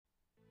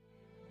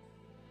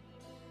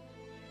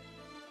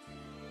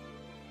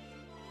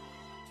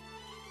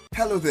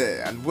Hello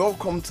there, and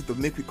welcome to the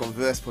Make We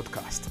Converse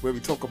podcast, where we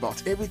talk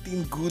about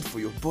everything good for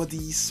your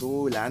body,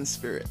 soul, and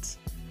spirit.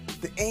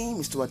 The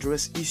aim is to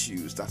address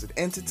issues that would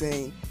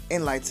entertain,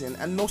 enlighten,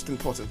 and most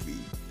importantly,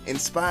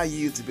 inspire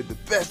you to be the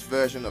best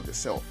version of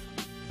yourself.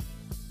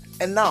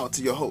 And now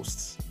to your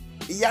hosts,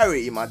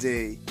 Iyare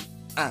Imade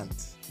and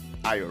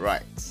Ayo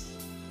Right.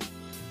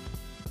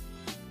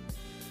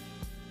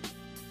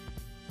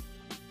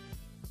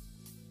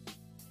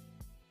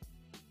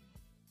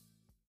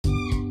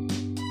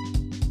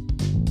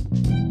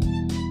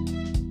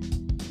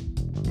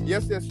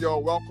 Yes,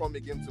 y'all. Welcome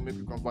again to Make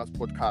We Converse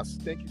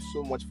podcast. Thank you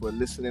so much for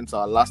listening to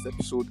our last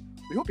episode.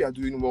 We hope you are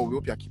doing well. We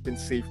hope you are keeping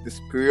safe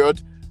this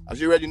period. As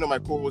you already know, my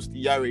co-host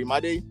Iyare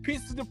Imade.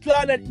 Peace to the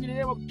planet in the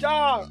name of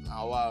God.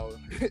 Oh, wow.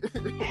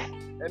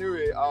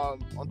 Anyway,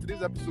 on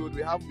today's episode,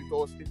 we have with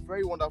us a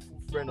very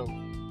wonderful friend of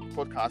the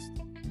podcast,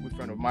 a good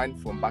friend of mine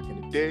from back in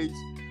the days,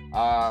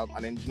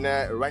 an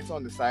engineer, a writer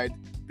on the side,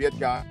 beard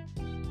guy.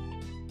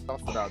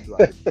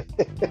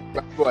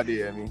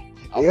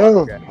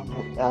 Yo,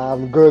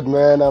 I'm good,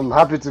 man. I'm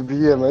happy to be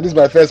here, man. This is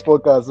my first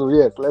podcast, so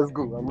yes, let's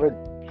go. I'm ready.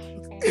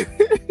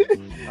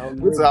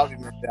 Good to have you,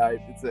 man.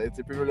 It's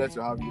a privilege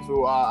to have you.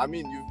 So,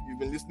 you've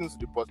been listening to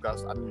the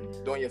podcast.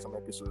 You've done some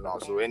episodes now.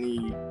 So, do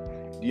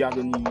you have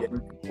any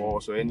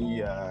reports or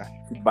any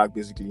feedback,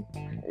 basically?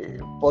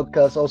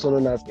 Podcast, also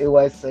known as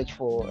AY Search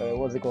for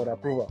what's it called,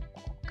 approval.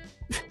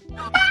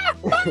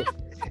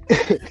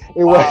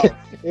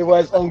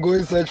 AY's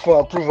ongoing search for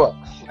approval.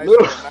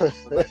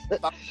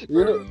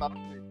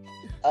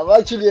 I've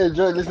actually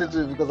enjoyed listening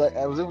to it because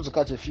I was able to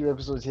catch a few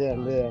episodes here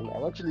and there, and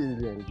I've actually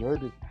really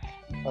enjoyed it.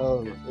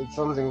 It's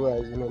something where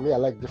I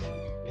like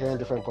hearing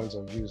different points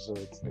of view, so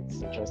it's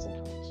interesting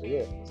for me. So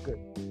yeah, it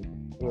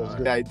was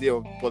good. The idea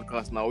of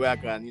podcast now, where I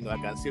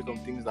can say some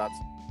things that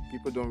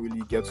people don't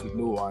really get to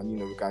know, and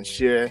we can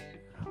share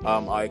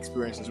our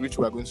experiences, which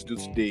we are going to do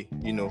today.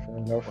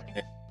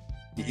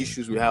 The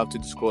issues we have to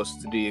discuss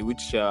today,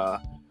 which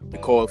we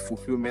call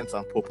fulfillment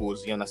and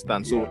purpose. You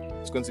understand? So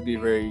it's going to be a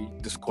very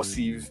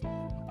discursive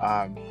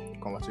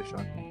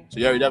conversation. So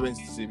yeah, you have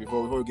anything to say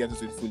before we get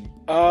into it fully?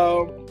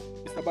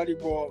 Mr.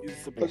 Badibo,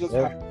 it's a pleasure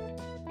to have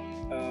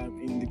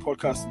in the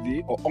podcast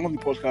today, or on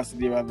the podcast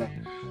today rather.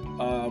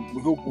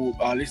 We hope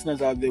our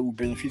listeners out there will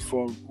benefit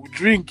will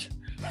drink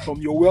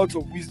from your wealth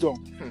of wisdom.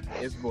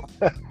 Yes, bro.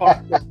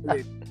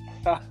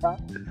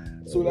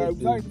 So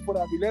before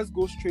that, let's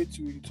go straight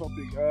to the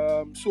topic.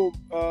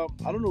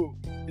 I don't know,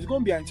 it's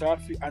going to be an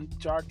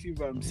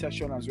interactive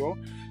session as well.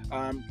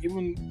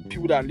 Even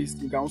people that are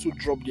listening can also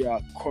drop their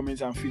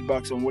comments and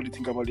feedbacks on what they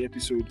think about the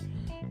episode.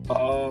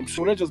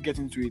 So let's just get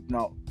into it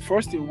now.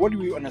 First thing, what do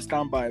we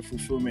understand by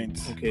fulfillment?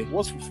 Okay.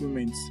 What's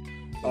fulfillment?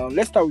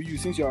 Let's start with you,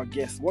 since you're our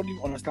guest. What do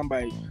you understand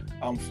by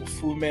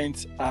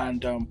fulfillment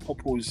and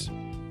purpose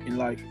in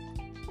life?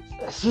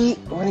 See,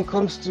 when it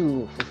comes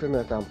to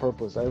fulfillment and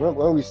purpose, I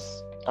remember when we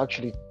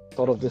actually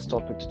thought of this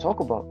topic to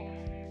talk about,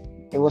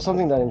 it was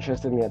something that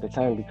interested me at the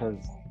time because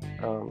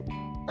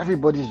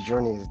everybody's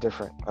journey is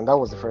different, and that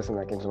was the first thing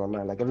that came to my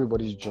mind. Like,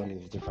 everybody's journey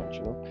is different,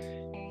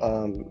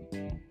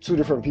 two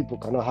different people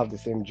cannot have the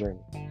same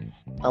journey.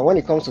 And when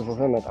it comes to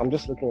fulfillment, I'm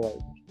just looking at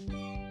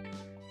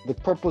the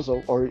purpose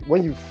or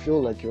when you feel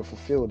like you're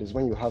fulfilled is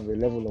when you have a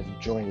level of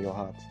joy in your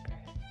heart.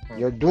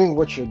 You're doing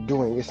what you're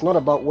doing. It's not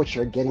about what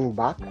you're getting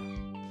back.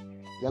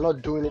 You're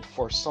not doing it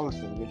for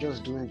something. You're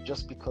just doing it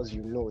just because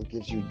it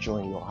gives you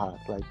joy in your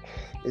heart. Like,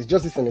 it's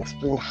just this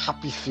unexplained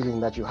happy feeling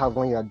that you have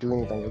when you're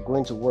doing it and you're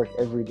going to work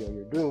every day. Or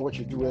you're doing what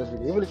you do every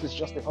day, even if it's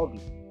just a hobby.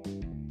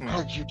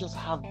 And you just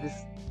have this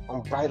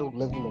unbridled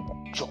level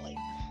of joy.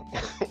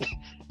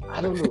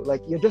 I don't know.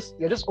 Like, you're just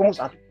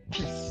almost at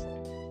peace.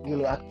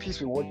 At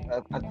peace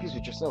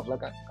with yourself.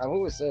 Like I've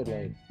always said,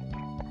 like,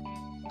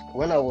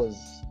 when I was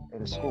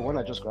in school, when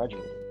I just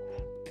graduated,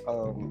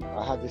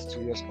 I had this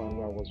 2 year span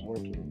where I was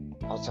working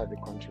outside the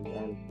country,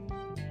 and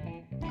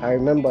I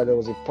remember there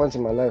was a point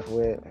in my life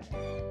where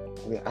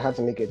I had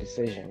to make a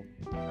decision,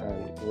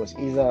 and it was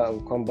either I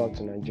would come back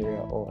to Nigeria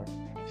or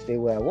stay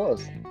where I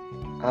was.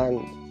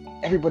 And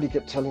everybody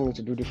kept telling me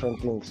to do different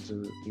things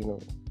to,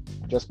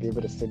 just be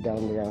able to sit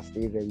down there and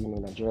stay there.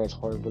 Nigeria is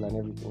horrible and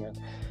everything. And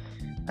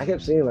I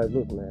kept saying, like,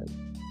 look, man,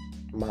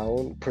 my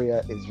own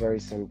prayer is very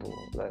simple.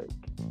 Like,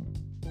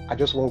 I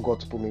just want God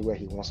to put me where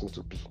He wants me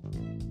to be.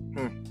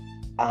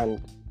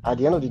 And at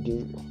the end of the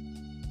day,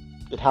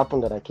 it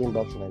happened that I came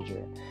back to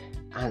Nigeria,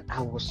 and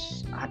I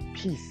was at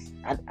peace.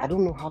 I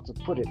don't know how to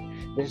put it.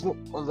 There's no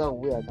other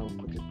way I can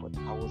put it, but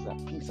I was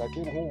at peace. I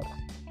came home.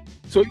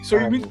 So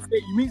you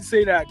mean to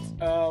say that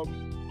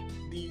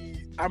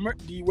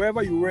the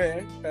wherever you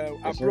were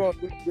abroad,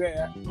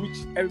 which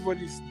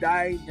everybody's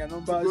dying their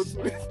numbers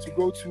to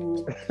go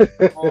to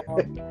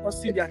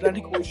see the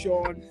Atlantic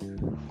Ocean,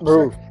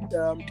 bro,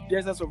 the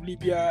deserts of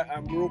Libya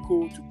and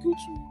Morocco to go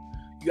to.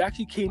 You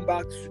actually came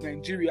back to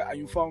Nigeria and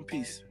you found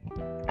peace.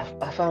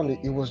 I found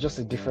it was just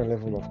a different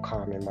level of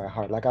calm in my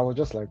heart. Like, I was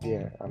just like,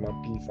 yeah, I'm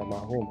at peace, I'm at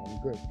home,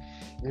 I'm good.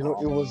 It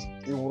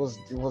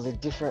was a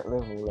different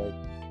level. Like,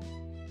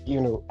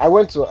 I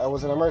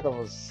was in America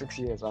for 6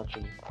 years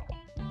actually.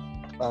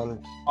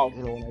 And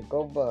when I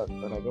got back,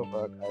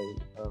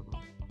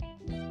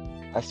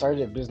 I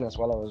started a business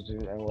while I was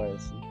doing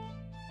NYSC,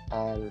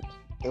 and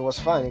it was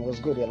fine. It was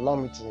good. It allowed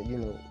me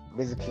to,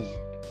 basically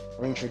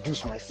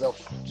reintroduce myself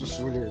to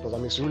Surulere, because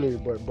I'm a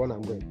Surulere boy, born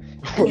and bred.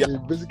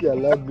 It basically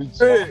allowed me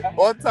to. Hey,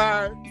 what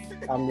time?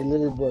 I'm a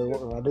little boy.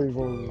 I don't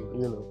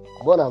even,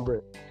 born and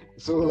bred.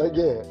 So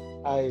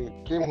I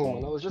came home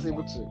and I was just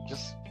able to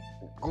just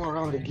go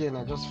around again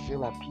and just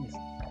feel at peace.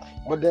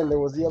 But then there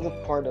was the other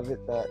part of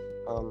it that,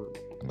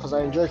 because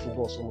I enjoy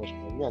football so much,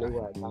 man.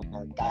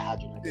 I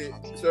had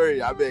United.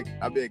 Sorry, I beg.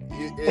 I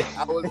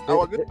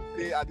was going to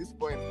say at this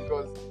point,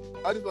 because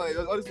all this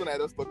one I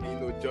just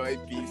talking, joy,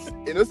 peace.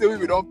 Say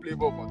we don't play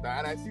ball for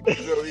that, and I see the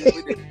joy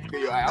with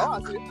the I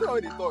want to say, how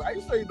they talk. Are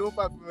you sure you don't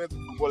find moments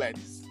of football like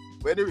this?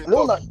 Because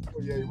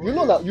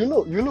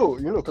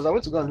I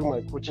went to go and do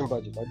my coaching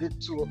budget. I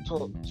did 2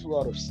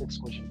 out of 6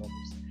 coaching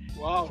budgets.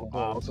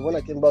 Wow. So when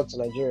I came back to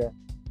Nigeria,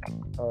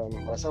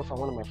 myself and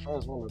one of my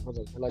friends, one of my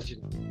brothers,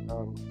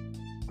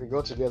 we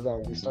got together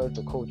and we started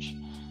to coach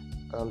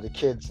the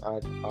kids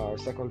at our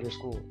secondary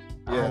school.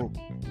 Yeah. And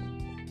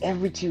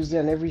every Tuesday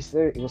and every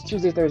Thursday, it was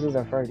Tuesday, Thursdays,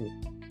 and Friday,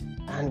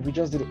 and we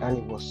just did it, and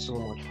it was so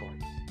much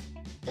fun.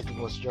 It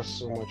was just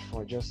so much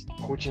fun, just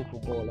coaching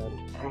football,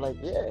 and I'm like,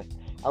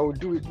 I would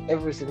do it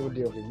every single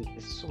day of the week.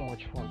 It's so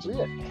much fun. So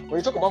when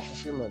you talk about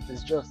fulfillment,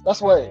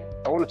 that's why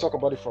I want to talk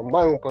about it from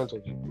my own point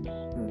of view.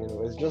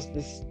 It's just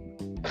this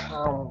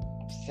calm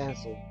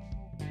sense of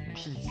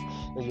peace,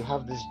 and you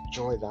have this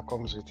joy that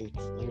comes with it.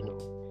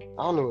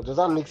 I don't know. Does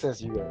that make sense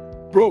to you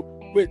guys? Bro,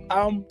 wait.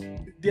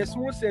 There's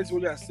one sense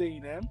what you are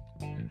saying,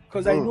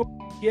 because I know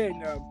here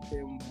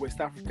in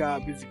West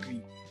Africa,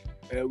 basically,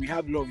 we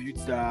have a lot of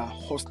youths that are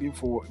hustling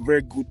for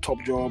very good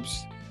top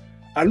jobs.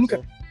 I look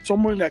at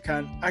someone that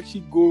can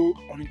actually go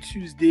on a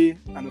Tuesday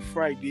and a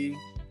Friday,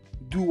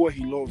 do what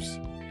he loves.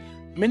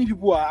 Many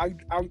people are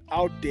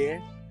out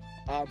there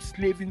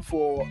slaving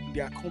for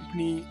their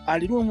company,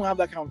 and they don't even have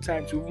that kind of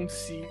time to even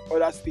see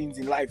other things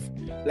in life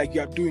like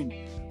you are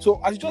doing. So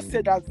as you just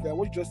said that,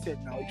 what you just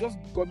said now, it just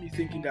got me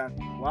thinking that,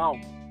 wow,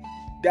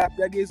 that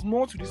there's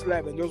more to this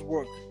life than just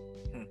work.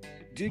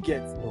 Do you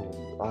get?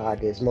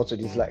 There's more to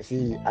this life.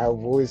 See, I've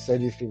always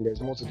said this thing,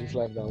 there's more to this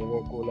life than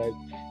work.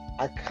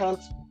 I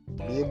can't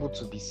be able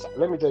to be sad.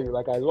 Let me tell you,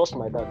 I lost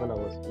my dad when I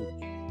was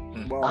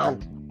 8. Wow.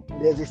 And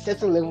there's a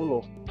certain level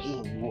of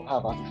pain you will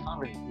have as a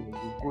family.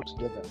 You go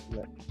together.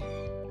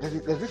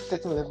 There's this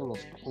certain level of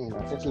pain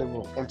and certain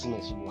level of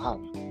emptiness you will have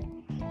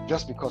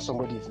just because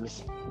somebody is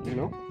missing,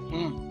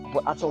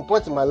 But at some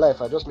point in my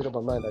life, I just made up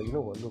my mind that,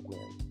 look, man,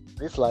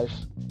 this life,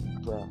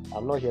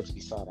 I'm not here to be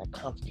sad. I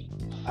can't be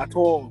at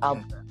all.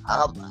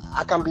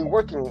 I can be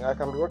working.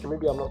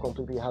 Maybe I'm not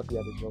completely happy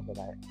at the job that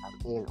I'm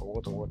in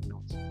or whatnot,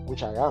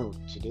 which I am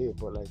today.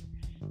 But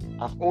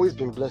I've always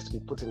been blessed to be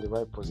put in the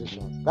right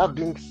positions. That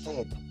being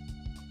said,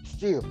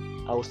 still,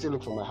 I will still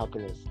look for my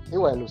happiness.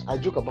 I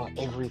joke about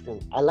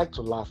everything. I like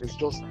to laugh.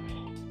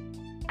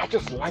 I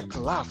just like to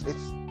laugh.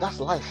 That's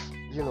life.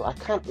 I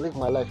can't live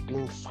my life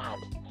being sad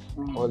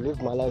or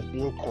live my life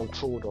being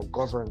controlled or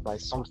governed by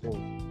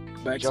something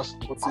just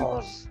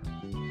because.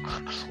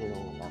 I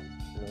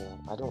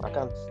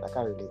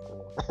can't relate.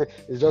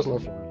 It's just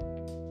not for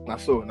me. Not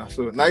so.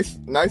 Nice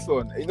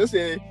one.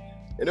 Say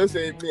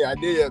me,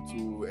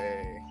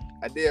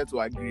 I dare to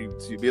agree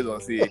with you based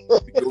on say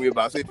go way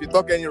back. So if you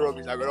talk any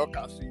rubbish, I will not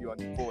cancel you on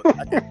the phone.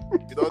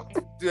 You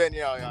don't do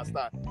anyhow, you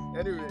understand?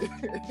 Anyway,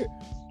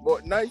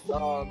 but nice.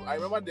 I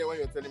remember then when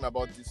you were telling me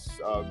about this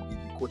the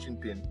coaching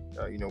thing,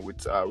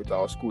 with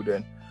our school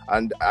then,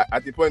 and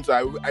at the point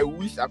I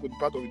wish I could be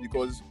part of it,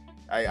 because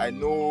I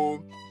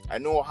know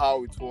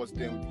how it was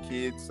then with the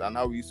kids and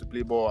how we used to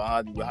play ball,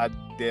 and we had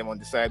them on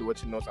the side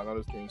watching us and all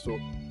those things. So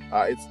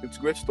it's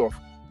great stuff.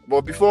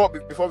 But before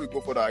we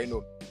go further,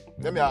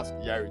 let me ask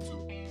Yari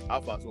too.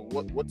 Alpha, so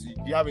what do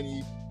you have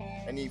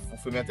any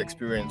fulfillment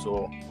experience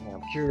or?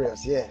 I'm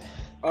curious, yeah.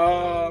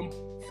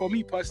 For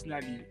me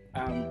personally,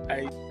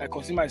 I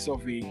consider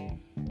myself a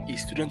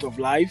student of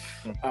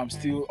life. I'm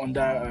still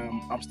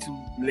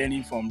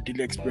learning from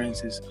daily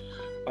experiences.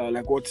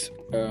 Like what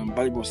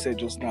Bible said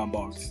just now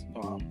about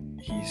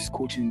his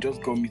coaching,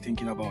 just got me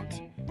thinking about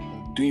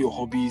doing your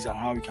hobbies and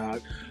how you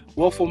can.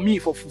 Well, for me,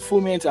 for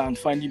fulfillment and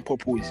finding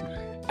purpose,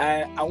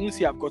 I won't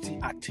say I've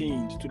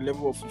attained to the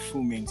level of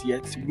fulfillment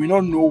yet. We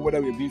don't know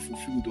whether we're being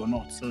fulfilled or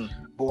not.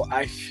 But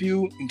I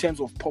feel in terms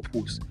of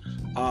purpose,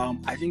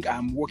 I think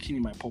I'm working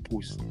in my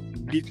purpose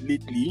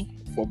lately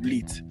for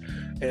late.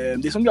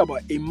 There's something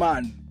about a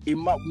man,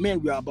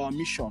 we are about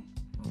mission.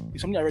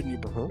 It's something I read in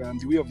the book,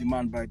 The Way of the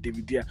Man by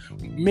David Deere.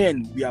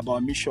 Men, we are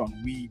about mission.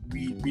 We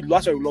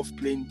that's why we love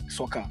playing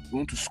soccer. We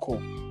want to score.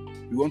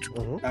 We want to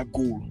put that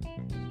goal.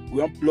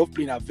 We love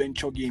playing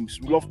adventure games.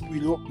 We love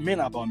men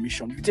are about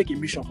mission. If you take a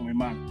mission from a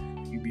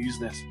man, you'll be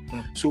useless.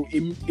 So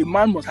a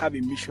man must have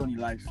a mission in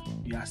life.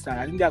 You understand?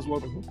 I think that's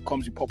what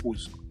comes with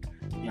purpose.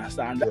 You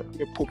understand? And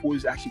that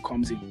purpose actually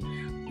comes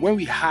in. When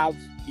we have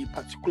a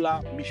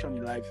particular mission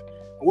in life,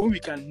 when we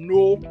can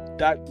know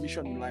that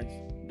mission in life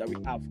that we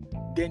have,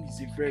 then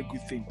it's a very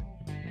good thing.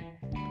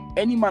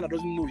 any man that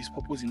doesn't know his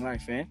purpose in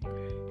life,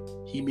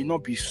 he may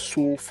not be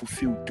so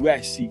fulfilled. The way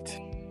I see it.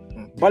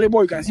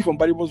 Volleyball, you can see from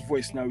Volleyball's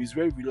voice now, he's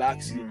very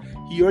relaxed.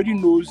 He already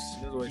knows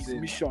his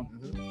mission.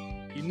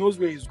 He knows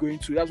where he's going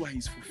to. That's why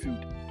he's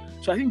fulfilled.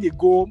 So I think they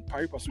go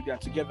pari passu, they are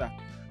together.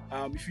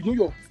 If you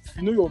know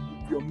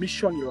your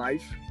mission in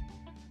life,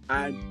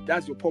 and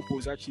that's your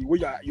purpose actually,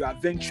 where your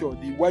adventure,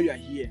 why you are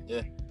here,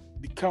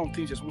 the kind of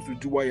things you're supposed to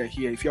do while you're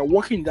here. If you are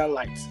walking in that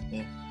light,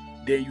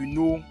 then you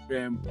know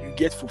you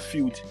get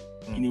fulfilled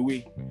in a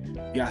way.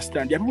 You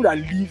understand? There are people that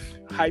leave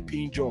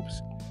high-paying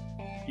jobs.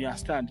 You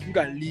understand? You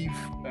can leave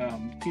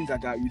things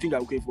like that. You think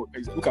that, okay,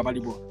 look at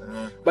volleyball.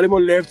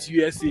 Volleyball left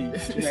USA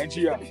to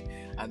Nigeria.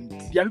 And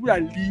there are people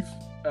that leave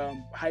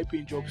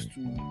high-paying jobs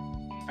to.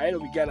 I heard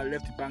of a guy that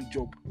left the bank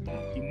job.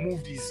 He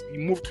moved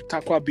to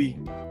Takwa Bay.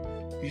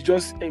 He's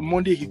just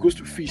Monday he goes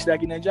to fish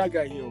like a Nigerian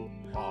guy here.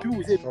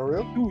 People say, for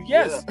real? People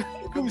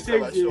say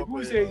it's a village.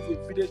 People say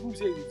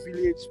it's a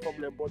village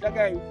problem, but that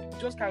guy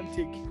just can't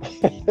take.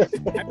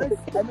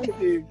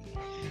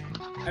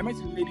 I met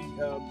a lady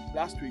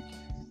last week.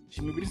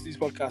 She maybe listens to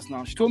this podcast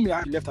now. She told me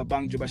how she left her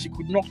bank job, but she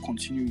could not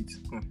continue it.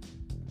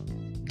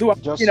 Though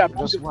I'm saying that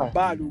bank job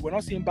bad, we're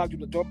not saying bank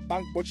job the job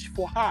bank, but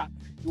for her,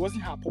 it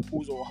wasn't her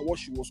purpose or what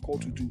she was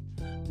called to do.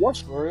 What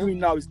she's doing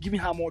now is giving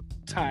her more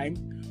time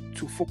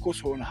to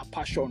focus on her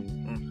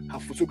passion, her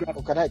photography.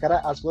 Oh, can I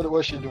ask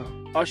what she do?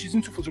 She's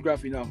into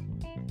photography now.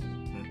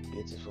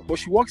 Beautiful. But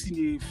she works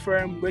in a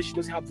firm where she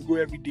doesn't have to go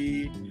every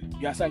day. You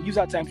understand? Gives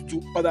her time to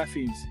do other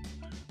things.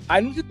 I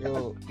noticed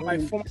my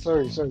former.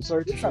 Sorry to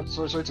cut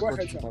you.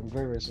 I'm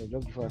very sorry.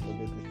 Just before I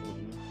forget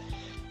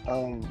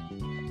this,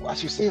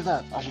 as you say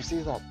that,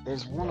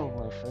 there's one of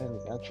my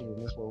friends actually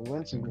in this one. We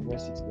went to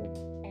university together,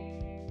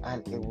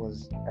 and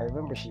I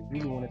remember she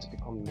really wanted to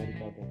become a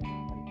medical doctor,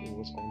 and it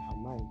was on her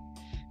mind.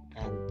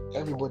 And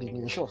everybody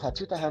knew. Sure, her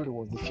Twitter handle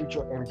was the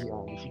future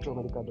MDR, the future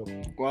medical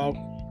doctor. Wow,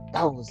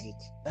 that was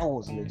it. That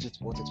was legit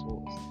what it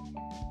was.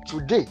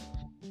 Today,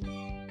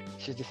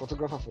 she's the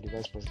photographer for the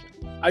vice president.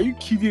 Are you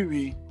kidding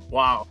me?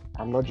 Wow.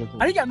 I'm not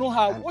joking. I think I know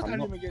her. What's her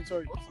name again?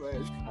 Sorry.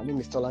 Her name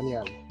is Tolani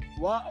Ali.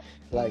 Wow.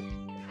 Like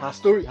her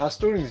story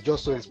is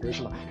just so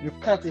inspirational. You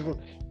can't even,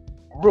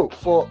 bro.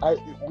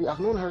 We have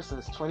known her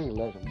since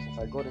 2011, since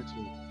I got into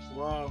it.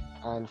 Wow.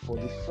 And for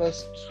the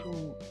first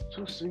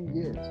 2-3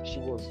 years, she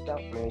was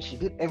that man. She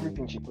did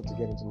everything she could to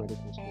get into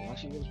medical school, and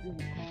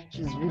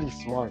she's really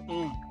smart.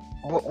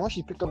 But once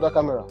she picked up that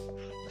camera,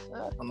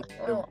 that was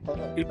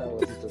it.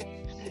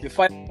 The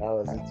fight.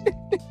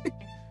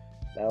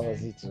 That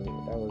was it.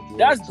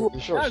 That's good.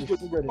 That's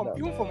good.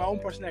 Even from my own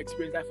personal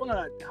experience, I found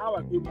out how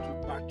I was able to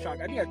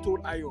backtrack. I think I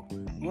told Ayo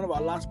in one of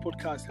our last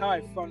podcasts how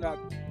I found out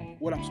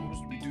what I'm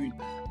supposed to be doing.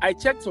 I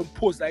checked some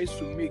posts I used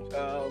to make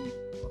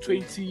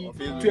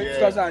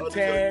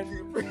 2010,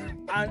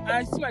 and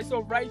I see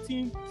myself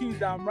writing things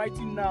that I'm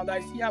writing now that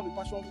I still have a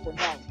passion for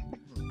now.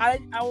 I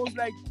was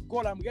like,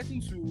 God, I'm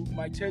getting to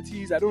my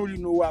 30s. I don't really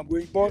know where I'm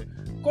going, but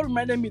God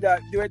reminded me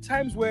that there were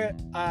times where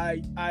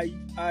I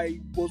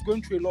was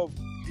going through a lot of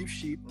deep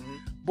shit,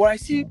 but I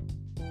see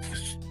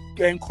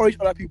encourage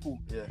other people.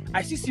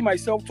 I see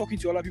myself talking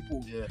to other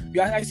people.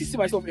 I see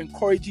myself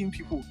encouraging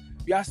people.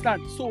 You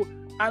understand? So,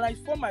 and I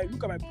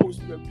look at my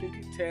post from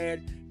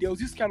 2010. There was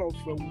this kind of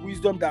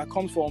wisdom that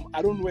comes from,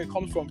 I don't know where it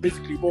comes from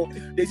basically, but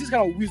there's this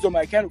kind of wisdom,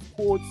 I kind of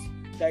quotes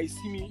that I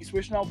see me,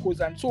 inspirational quotes,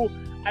 and so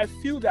I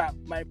feel that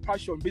my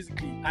passion,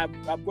 basically,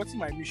 I've gotten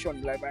my mission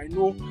in life. I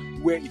know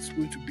where it's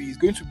going to be. It's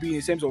going to be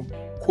in terms of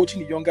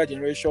coaching the younger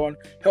generation,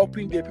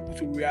 helping their people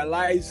to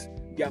realize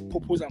their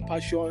purpose and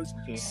passions,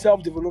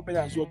 self-development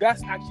as well.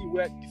 That's actually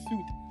where the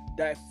field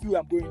that I feel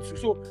I'm going to.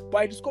 So, but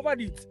I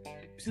discovered it.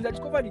 Since I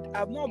discovered it,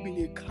 I've now been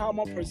a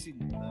calmer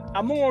person.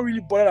 I'm not really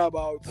bothered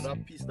about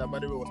that peace that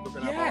Badere was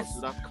talking about.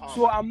 So that calm.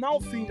 So I'm now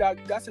feeling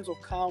that sense of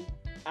calm,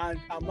 and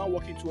I'm now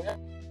working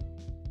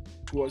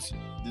towards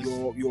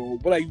your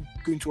what are you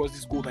going towards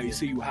this goal that you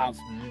say you have.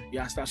 You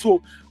understand?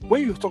 So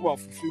when you talk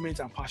about fulfillment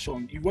and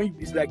passion,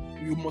 it's like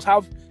you must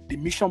have the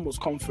mission must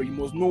come for you. You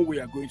must know where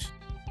you're going to.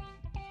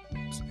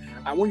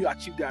 And when you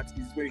achieve that,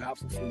 is where you have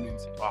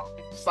fulfillment. Wow,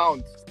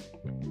 sound.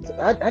 So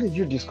how did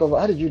you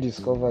discover this?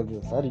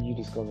 How did you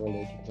discover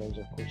like in terms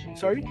of coaching?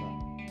 Sorry?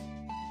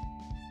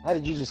 How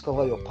did you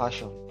discover your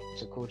passion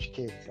to coach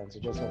kids and to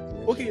just help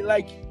them? Okay,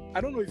 like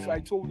I don't know if I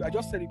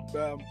just said it.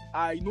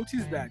 I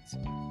noticed that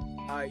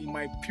in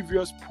my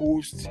previous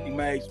posts, in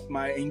my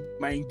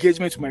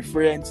engagement with my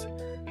friends,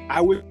 I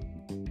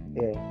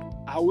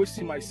always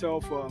see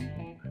myself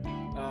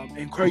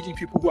encouraging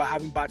people who are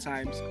having bad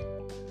times.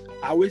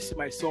 I always see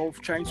myself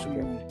trying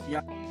to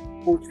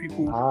coach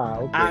people,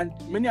 and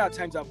many other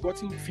times I've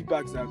gotten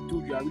feedbacks that,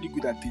 dude, you are really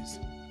good at this.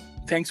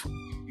 Thanks for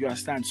you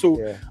understand. So,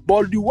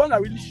 but the one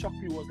that really shocked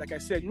me was, like I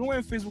said,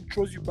 when Facebook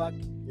throws you back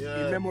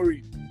in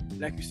memory,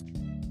 like you said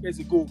years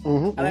ago,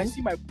 I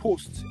see my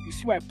posts. You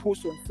see my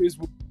post on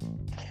Facebook.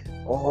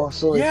 Oh,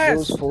 so yes,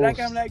 it's those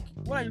posts. Like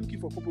what are you looking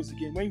for purpose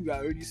again? When you are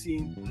already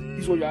seeing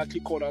this is what you're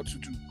actually called out to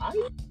do.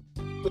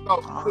 So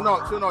now,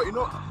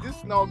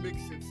 this now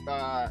makes it.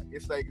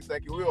 It's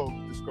like a way of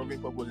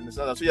discovering purpose in the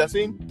sense that, so you're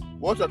saying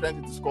what you're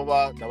trying to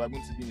discover that we're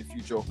going to be in the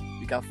future,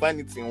 we can find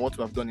it in what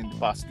we have done in the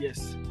past.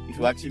 Yes. If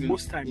you actually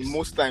most times.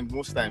 Most times.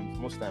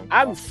 I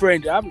have a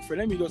friend. Let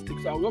me just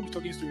take. I will not be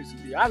talking stories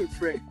today. I have a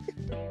friend.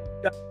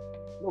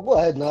 No, go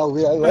ahead now.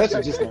 We are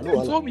to just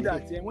now. He told me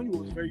that when he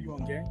was very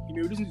young, he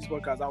may listen to this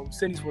podcast. I will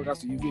send this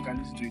podcast to you so you can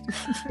listen to it.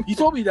 He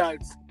told me that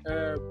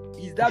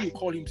his dad will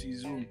call him to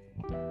his room.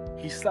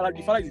 His salary,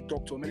 the father is a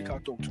doctor, medical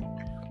doctor.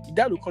 His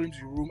dad will call him to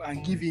the room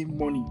and give him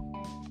money.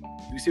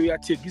 He will say, "Yeah,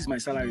 take this is my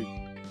salary.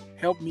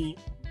 Help me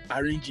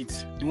arrange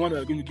it. The one that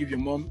I'm going to give your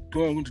mom, the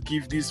one I'm going to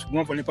give this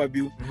one for NEPA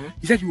bill." Mm-hmm.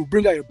 He said he will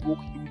bring out a book,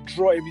 he will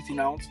draw everything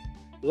out,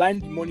 line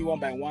the money one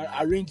by one,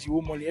 arrange the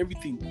whole money,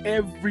 everything,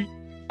 every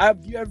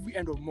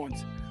end of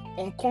month.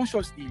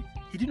 Unconsciously,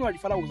 he didn't know that the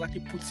father was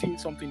actually putting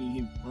something in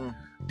him.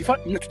 The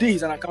fact, today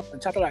he's an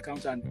accountant, chartered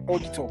accountant,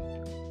 auditor.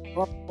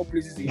 All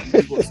places he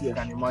was here.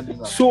 Can imagine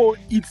that. So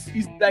it's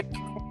like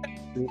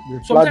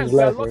sometimes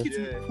we are lucky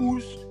to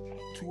push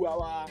to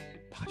our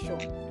passion.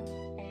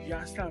 You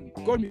understand?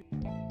 God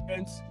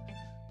means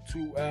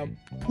to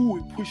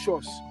push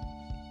us.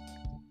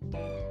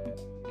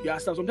 You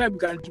understand? Sometimes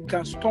we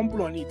can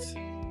stumble on it.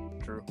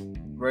 True.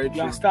 Very true.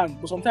 You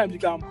understand? But sometimes we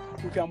can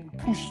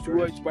push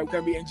towards it, but we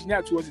can be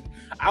engineered towards it.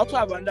 I also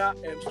have another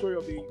story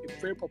of a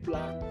very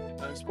popular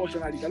sports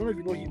journalist. I don't know if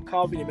you know him,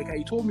 Calvin Emeka.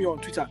 He told me on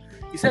Twitter.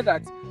 He said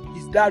that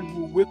his dad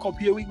will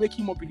wake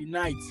him up in the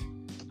night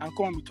and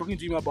come and be talking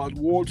to him about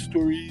world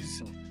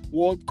stories,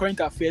 world current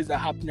affairs that are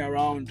happening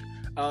around,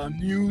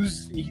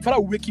 news. His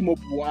father will wake him up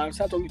and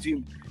start talking to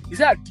him. He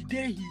said that the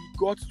day he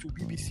got to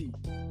BBC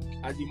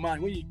as a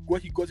man, when he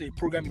got a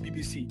program in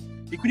BBC,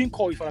 he couldn't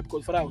call his father because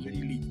his father was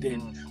already late then.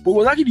 But it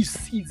was actually the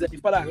seeds that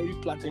his father had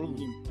already planted in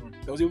him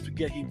that was able to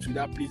get him to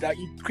that place. That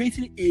it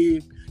created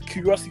a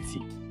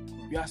curiosity.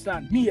 You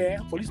understand? Me,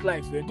 for this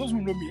life, those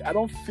who know me, I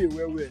don't fail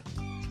well.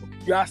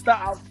 You understand?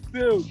 I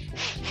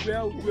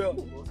failed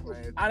well.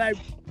 And I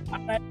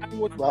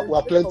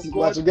we're plenty.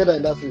 We're together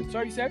in that field.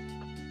 Sorry, you said?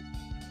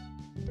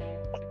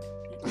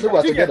 So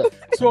we're together.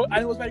 So, and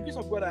it was by the grace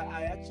of God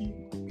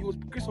it was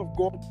the grace of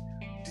God,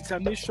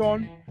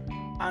 determination,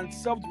 and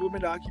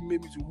self-development that actually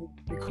made me to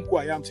become who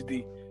I am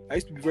today. I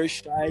used to be very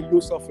shy, low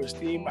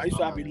self-esteem. I used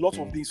to have a lot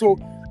of things. So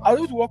I was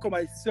able to work on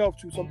myself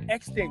to some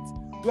extent,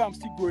 though I'm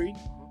still growing.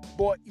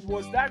 But it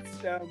was that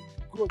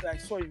growth that I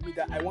saw in me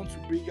that I want to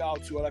bring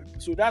out to other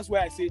people. So that's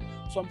why I say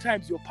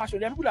sometimes your passion.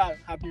 There are people that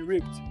have been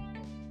raped.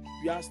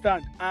 You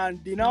understand?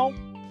 And they now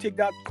take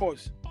that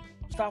course,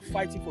 start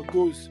fighting for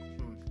those.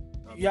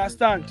 You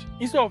understand?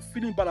 Instead of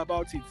feeling bad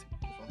about it.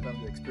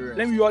 Sometimes the experience.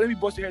 Let me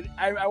bust your head.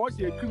 I watched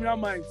the Criminal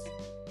Minds.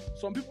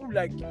 Some people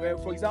like,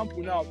 for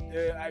example, now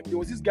there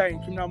was this guy in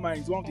Criminal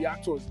Minds, one of the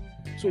actors.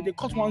 So they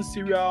caught one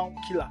serial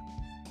killer.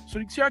 So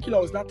the serial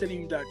killer was not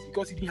telling him that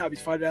because he didn't have his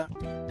father,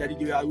 that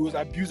he was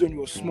abused when he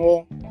was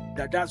small,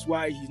 that's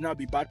why he's now a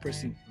bad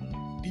person.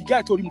 The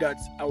guy told him that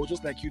I was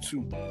just like you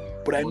too,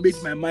 but I made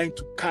my mind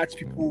to catch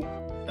people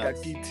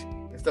that did.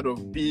 Instead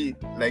of be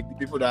like the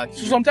people that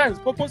actually... So sometimes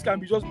purpose can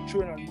be just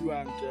thrown on you,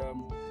 and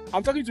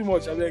I'm talking too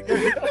much. I'm like...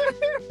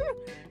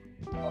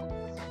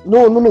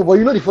 No. But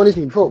you know the funny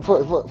thing, for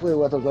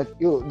what I was like,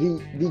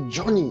 the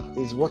journey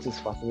is what is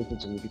fascinating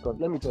to me, because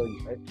let me tell you,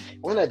 right?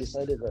 When I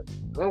decided that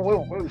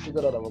when we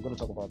figured out that we're going to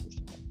talk about this,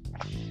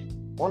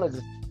 one of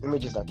the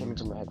images that came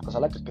into my head, because I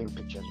like to paint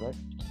pictures, right?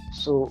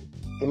 So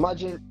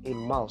imagine a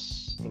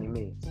mouse in a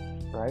maze,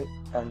 right?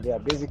 And they are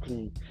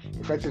basically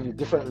effectively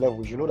different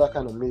levels. You know that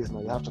kind of maze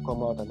now. You have to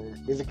come out and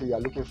then basically you're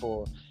looking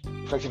for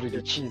effectively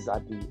the cheese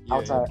at the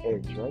outer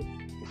edge, right?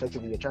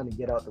 Effectively you're trying to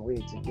get out the way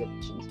to get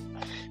the cheese.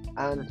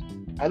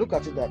 And I look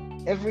at it that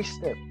every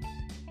step,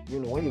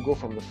 when you go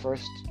from the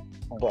first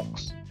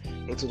box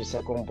into the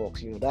second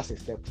box, that's a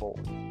step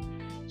forward.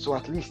 So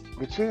at least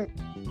between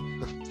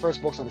the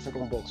first box and the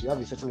second box, you have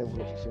a certain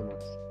level of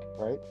fulfillment,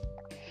 right?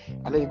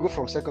 And then you go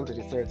from second to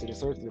the third to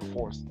the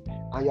fourth,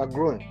 and you're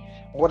growing.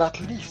 But at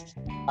least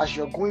as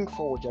you're going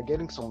forward, you're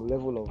getting some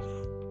level of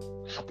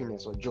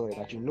happiness or joy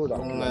that you know that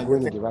you're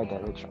going in the right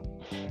direction.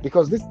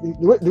 Because the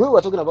way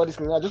we're talking about this,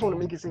 I just want to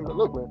make it seem that,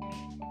 look, man,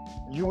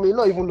 you may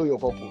not even know your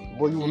purpose,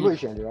 but you will know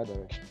if you're in the right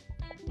direction.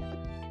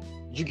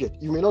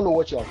 You may not know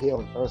what you're here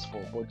on earth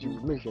for, but you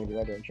will know if you're in the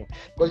right direction.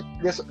 But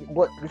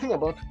the thing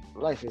about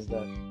life is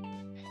that,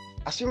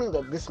 assuming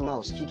that this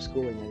mouse keeps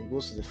going and it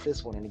goes to the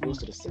first one and it goes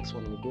to the sixth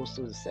one and it goes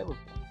to the seventh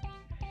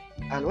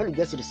one, and when it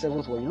gets to the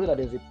seventh one, you know that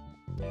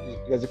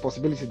there's a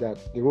possibility that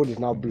the road is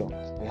now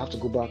blocked. You have to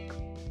go back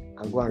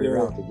and go and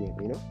reroute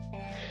again.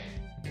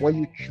 When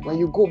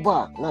you go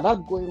back, now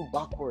that going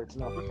backwards,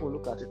 now people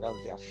look at it as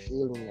they are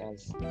failing,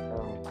 as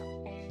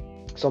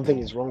something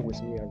is wrong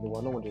with me, and they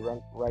were not in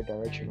the right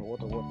direction or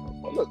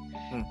what. But look,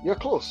 you're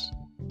close.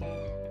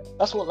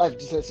 That's what life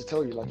decides to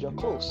tell you. Like, you're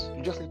close.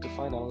 You just need to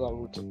find another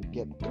route to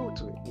get through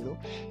to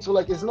it. So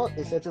like, it's not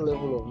a certain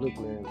level of, look,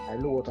 man, I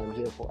know what I'm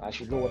here for. I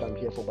should know what I'm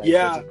here for by a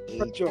certain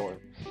age or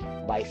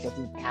by a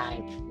certain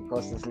time,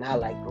 because it's now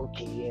like,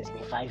 okay, yes,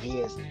 in 5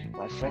 years,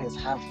 my friends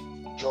have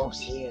jobs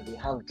here, they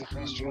have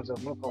different streams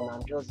of income.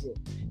 I'm just here.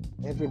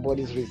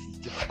 Everybody's race is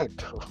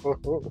different.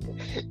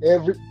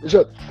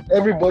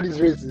 Everybody's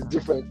race is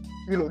different.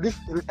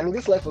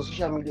 This life of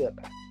social media,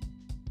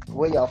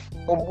 where you're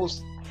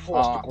almost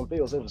forced to compare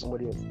yourself with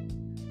somebody else.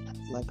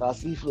 Like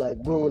as if, like,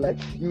 bro, like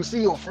you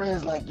see your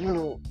friends, like,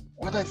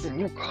 whether it's a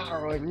new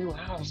car or a new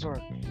house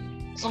or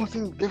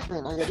something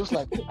different, and you're just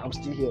like, I'm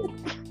still here.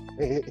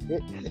 I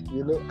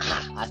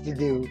still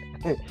do.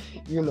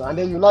 And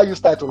then you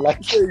start to like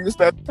it. You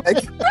start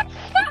like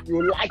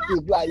you like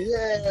it, like,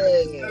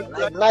 yeah,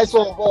 like nice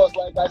one, boss.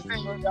 Like I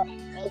see you.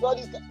 I got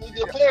this.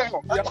 You're playing.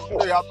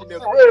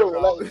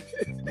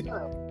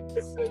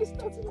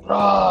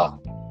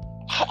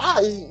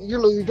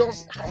 You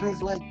just, and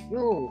it's like,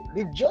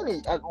 the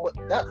journey, that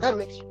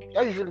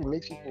usually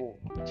makes people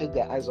take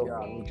their eyes off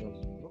the new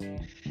journey.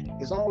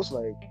 It's almost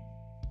like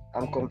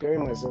I'm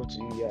comparing myself to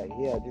you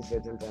here at this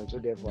certain time, so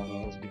therefore I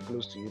must be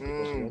close to you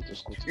because we went to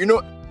school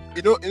together.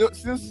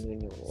 Since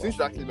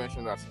you actually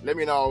mentioned that, let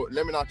me now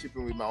chip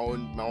in with my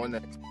own.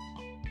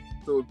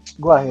 So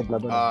go ahead, my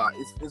brother.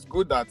 It's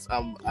good that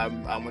I'm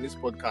on this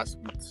podcast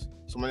with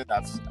someone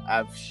that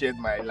I've shared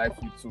my life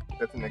with to a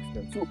certain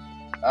extent. So,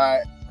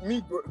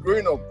 me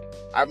growing up,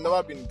 I've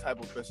never been the type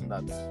of person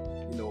that,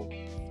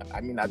 I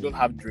don't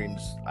have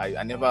dreams.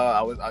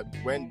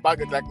 Went back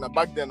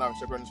then I was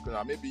secondary school.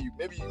 Now maybe you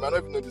might not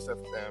even know this,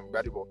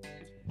 Gradibo.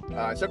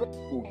 Secondary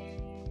school.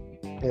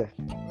 Yeah.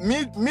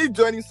 Me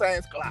joining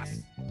science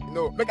class.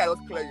 Make I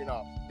just clear you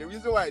now. The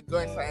reason why I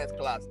joined science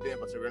class then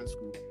for secondary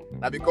school,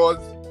 now because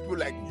people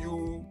like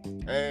you,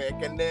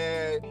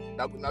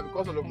 now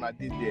because all of my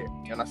did there.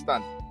 You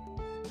understand?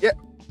 Yeah.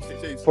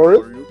 For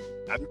real?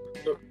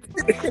 So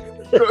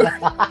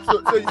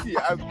you see,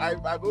 I've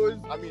always,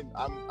 I'm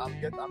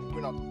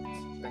growing up,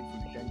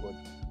 thankfully, thank God.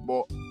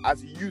 But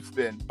as a youth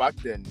back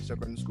then, in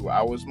secondary school,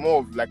 I was more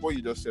of like what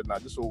you just said now,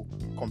 just so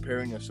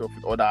comparing yourself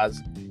with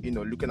others,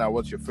 looking at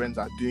what your friends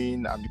are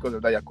doing, and because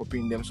of that, you're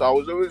copying them. So I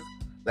was always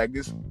like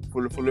this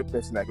follow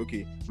person, like,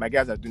 okay, my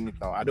guys are doing it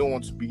now. I don't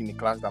want to be in a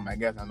class that my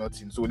guys are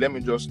not in. So let me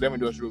just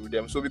roll with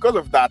them. So because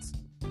of that,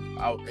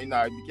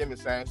 I became a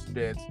science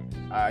student.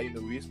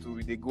 We used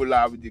to, they go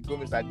lab, they go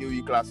Mr.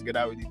 DOE class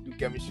together, we do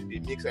chemistry, they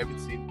mix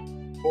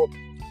everything. But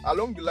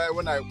along the line,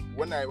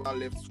 when I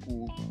left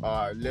school,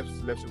 left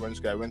secondary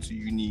school, I went to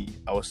uni.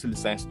 I was still a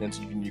science student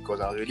in uni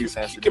because I was already a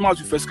science student. Came out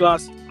with first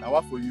class. Now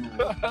what for you?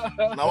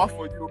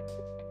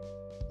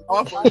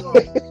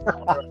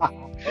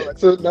 Alright.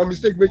 So now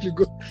mistake make you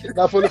go.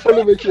 Now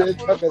follow make you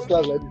enter first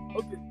class like this.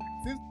 Okay.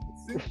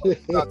 Since I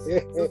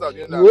forgot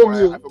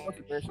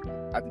to mention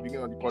at the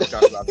beginning of the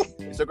podcast that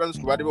in secondary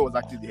school, Badibo was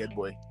actually the head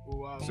boy. Oh,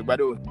 wow. So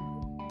Badibo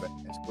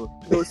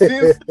was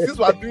since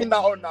we're doing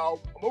that now,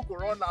 I'm going to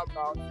run now.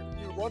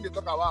 You want to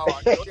talk about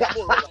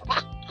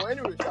but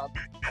anyway,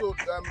 so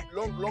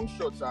long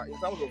shots in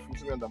terms of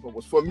fulfillment and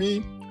purpose. For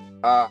me,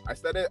 I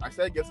started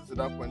getting to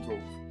that point of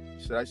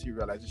actually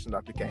realization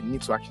that I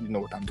need to actually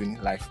know what I'm doing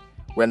in life.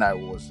 When I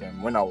was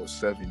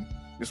serving,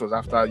 this was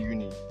after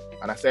uni,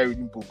 and I started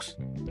reading books.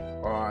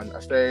 And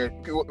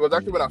it was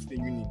actually when I was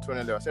in uni,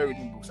 2011. I started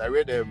reading books. I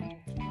read this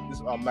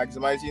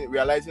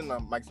Realizing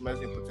and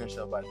Maximizing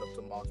Potential by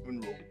Dr. Miles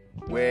Monroe,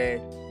 where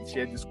he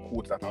shared this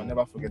quote that I'll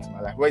never forget in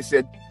my life. Where he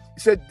said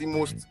the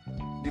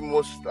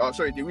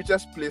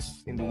richest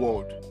place in the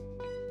world.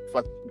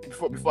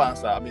 Before I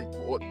answer, I mean,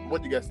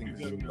 what do you guys think?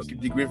 Okay,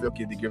 the graveyard.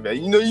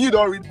 You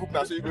don't read book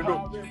now, so you don't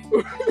know.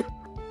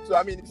 So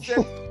I mean, he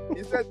said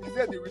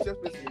the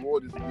richest place in the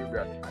world is the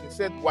graveyard, and he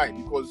said why?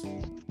 Because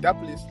that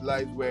place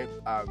lies where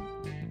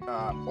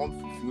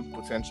unfulfilled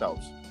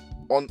potentials,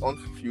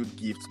 unfulfilled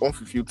gifts,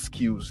 unfulfilled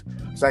skills.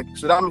 So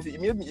that means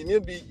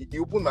it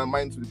opened my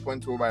mind to the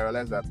point where I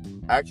realized that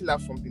I actually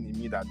have something in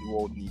me that the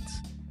world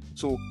needs.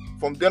 So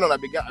from then on, I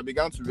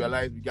began to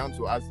realize,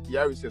 as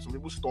Yari said, some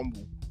people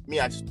stumble. Me,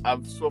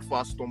 I've so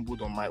far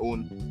stumbled on my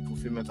own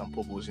fulfillment and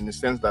purpose, in the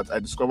sense that I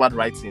discovered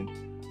writing,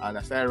 and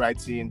I started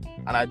writing,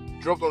 and I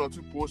dropped 1 or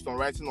 2 posts on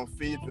writing, on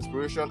faith,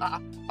 inspiration.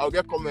 I'll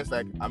get comments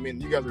like, I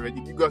mean, you guys already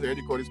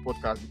call this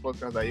podcast the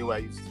podcast that I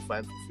used to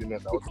find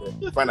fulfillment out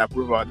there, find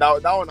approval. Now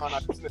that one on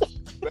our business.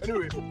 But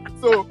anyway,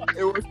 so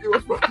it was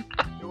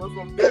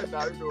from there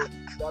that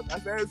that I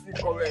started seeing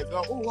comments.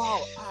 Like, oh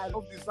wow, I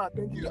love this.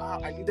 Thank you.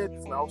 I needed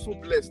this. I was so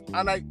blessed,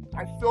 and I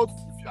felt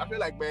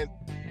like, man.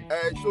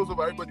 It shows up,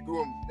 everybody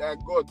go home.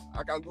 God,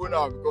 I can go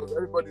now because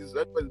everybody's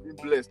been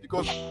blessed.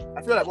 Because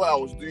I feel like what I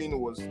was doing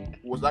was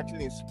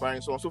actually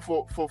inspiring someone. So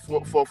for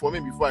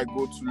me, before I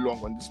go too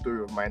long on this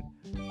story of mine,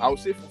 I would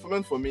say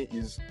fulfillment for me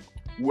is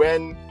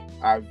when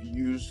I've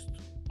used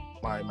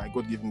my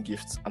God-given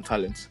gifts and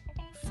talents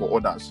for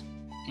others.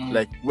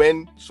 Like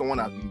when someone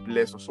has been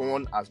blessed, or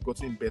someone has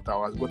gotten better,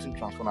 or has gotten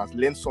transformed, has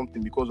learned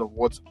something because of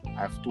what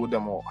I've told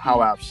them, or how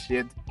I have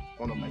shared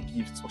one of my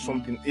gifts or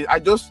something.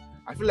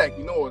 I feel like,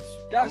 what,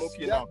 I'm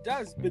okay now.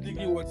 That's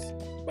basically what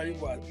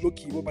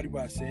Badibo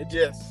has said.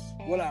 Yes.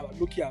 What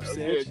Loki have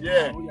said.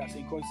 Yeah. What he has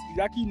said, because it's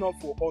actually not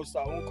for us,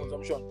 our own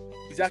consumption.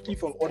 It's actually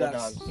for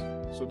others.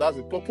 So that's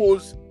the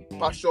purpose,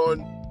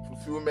 passion,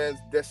 fulfillment,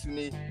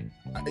 destiny.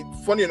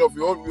 funny enough,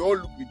 we all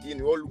look within,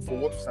 we all look for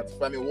what to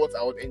satisfy me, what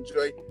I would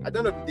enjoy. At the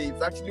end of the day,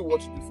 it's actually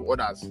what you do for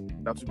others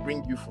that will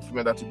bring you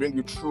fulfillment, that will bring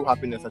you true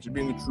happiness, that will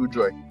bring you true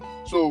joy.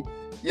 So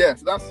yeah,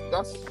 so that's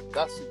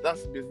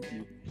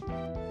basically,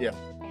 yeah.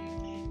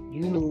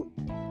 You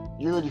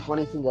know the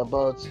funny thing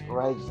about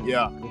writing,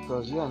 Yeah.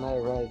 because you and I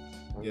write,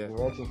 and Yeah. we've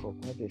been writing for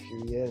quite a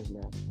few years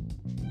now.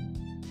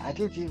 I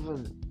didn't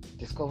even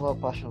discover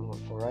passion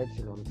for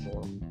writing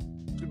until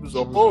People say,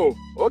 oh,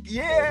 okay,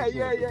 yeah.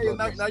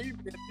 Now you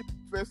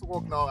first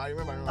work now. I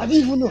remember. I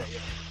didn't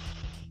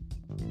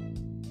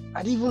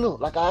even know.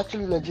 Like, I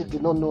actually legit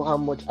did not know how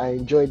much I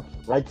enjoyed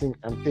writing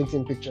and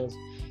painting pictures,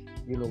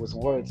 with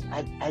words.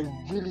 I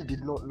really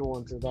did not know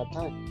until that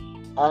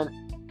time. And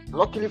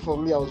luckily for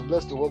me, I was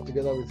blessed to work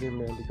together with him,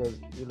 man, because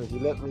he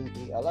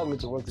allowed me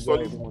to work together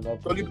with him on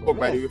that Solid project. work,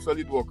 by the way,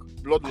 solid work.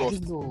 Blood I lost.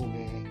 didn't know,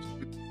 man.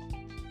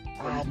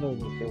 I know it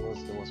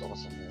was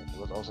awesome, man. It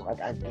was awesome. I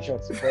should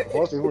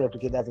for us to even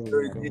replicate that thing, I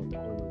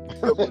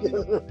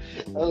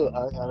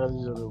don't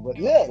know. But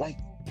yeah, like,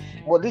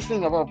 but this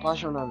thing about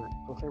passion and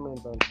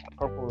fulfillment and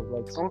purpose,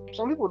 like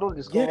some people don't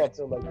discover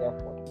until like they're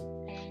 40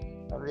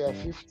 and they are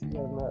 50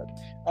 and that.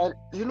 And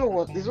you know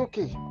what? It's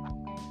okay.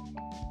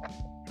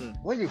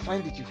 When you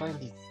find it, you find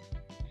it.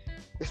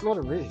 It's not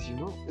a race,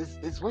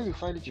 It's when you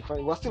find it, you find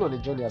it. We're still on the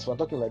journey as we're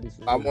talking like this.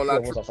 I'm on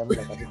that.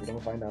 We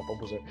don't find our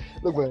purpose.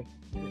 Look, man,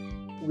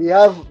 we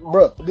have,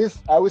 bro. This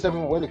I always tell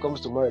people when it comes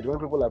to marriage, when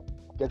people are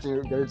getting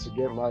ready to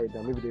get married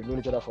and maybe they've known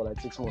each other for like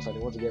 6 months and they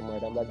want to get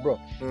married, I'm like, bro,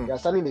 you're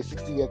signing a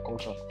 60-year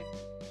contract.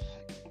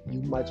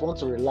 You might want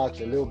to relax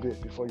a little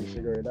bit before you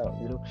figure it out.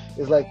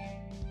 It's like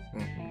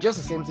just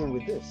the same thing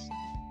with this.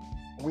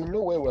 We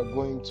know where we're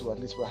going to. At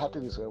least we're happy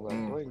with where we're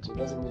going to. It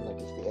doesn't mean like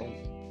it's the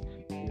end.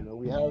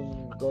 We have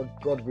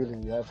God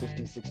willing, we have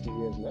 50, 60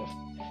 years left.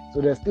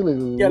 So there's still a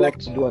lot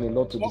to do and a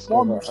lot to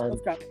discover. And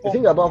the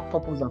thing about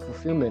purpose and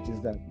fulfillment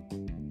is that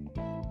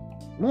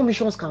more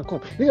missions can come.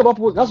 Think about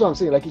purpose, that's what I'm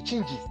saying. Like, it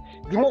changes.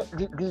 The more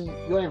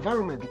your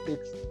environment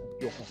dictates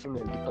your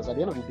fulfillment, because at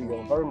the end of the day, your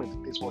environment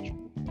dictates what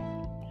you do.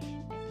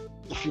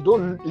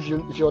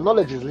 If your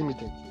knowledge is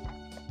limited,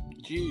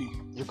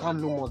 you can't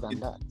know more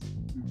than that.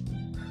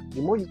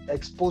 The more you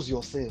expose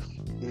yourself,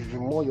 the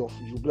more you'll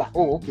be like,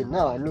 oh, okay,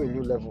 now I know a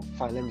new level.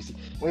 Fine, let me see.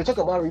 When you talk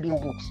about reading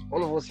books,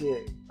 all of us here,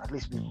 at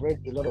least we've read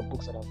a lot of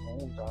books that have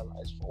moved our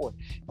lives forward.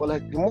 But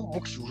like, the more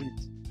books you read,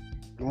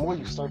 the more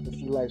you start to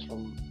see life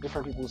from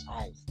different people's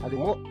eyes. And the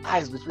more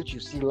eyes with which you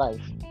see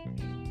life,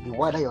 the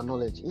wider your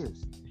knowledge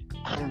is.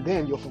 And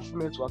then your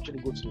fulfillment will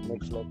actually go to the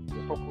next level.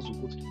 Your purpose will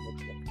go to the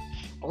next level.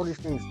 All these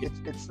things,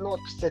 it's not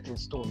set in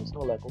stone. It's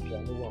not like, okay,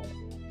 I know what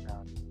I'm doing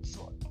now.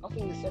 So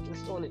nothing is set in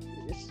stone.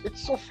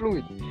 It's so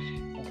fluid.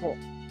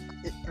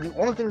 The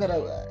one thing that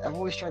I've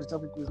always tried to tell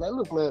people is like,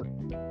 look,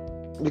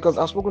 man, because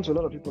I've spoken to a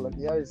lot of people, like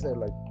Yari said,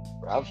 like,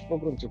 I've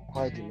spoken to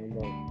quite a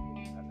number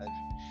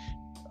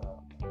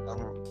of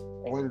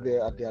when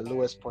they're at their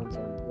lowest point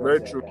and when they're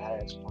at their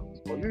highest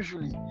point. But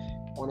usually,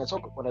 when I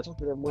talk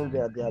to them when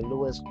they're at their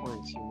lowest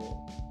point,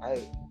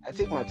 I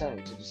take my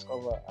time to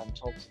discover and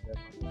talk to them.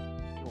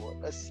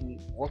 Let's see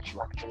what you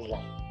actually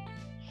like,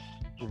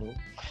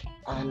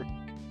 and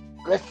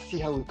let's see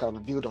how we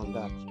can build on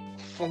that.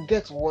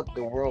 Forget what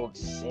the world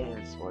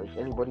says, or if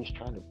anybody's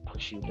trying to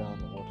push you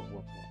down or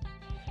what.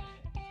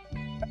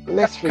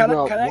 Let's figure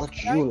out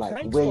what you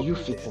like, where you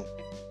fit in,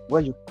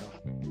 where you.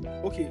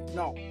 Okay,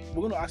 now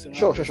we're going to ask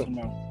Sure.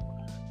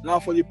 Now,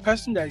 for the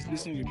person that is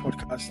listening to the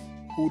podcast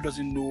who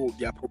doesn't know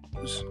their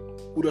purpose,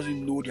 who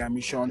doesn't know their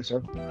mission, Yes,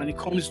 sir. and it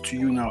comes to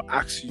you now,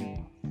 asks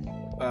you,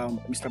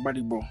 Mr.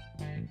 Badigbo,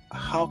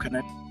 how can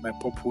I find my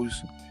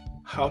purpose?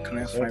 How can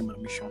I find my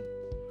mission?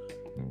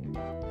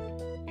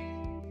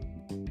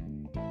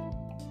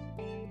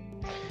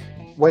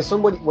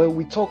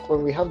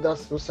 When we have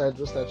those types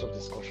of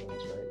discussions,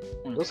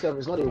 right?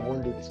 It's not a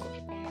one-day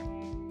discussion.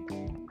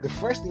 The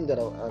first thing that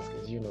I'll ask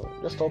is,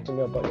 just talk to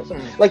me about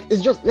yourself. Like,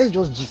 let's just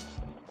gist.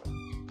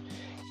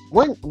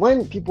 When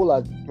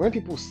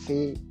people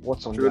say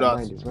what's on their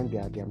mind is when they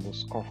are their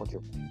most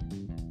comfortable.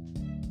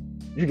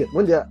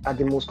 When they are at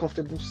the most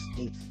comfortable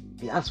state,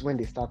 that's when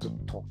they start to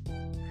talk.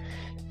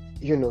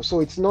 So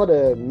it's not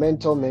a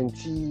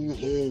mentor-mentee,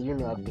 hey,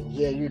 I've been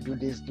here, you do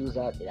this, do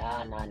that.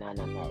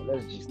 No.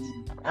 Let's just,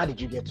 how did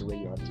you get to where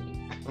you are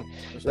today?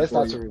 Let's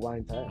start to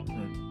rewind time,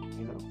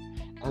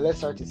 and let's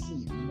start to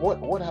see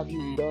what have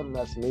you done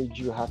that's made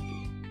you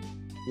happy?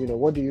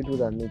 What do you do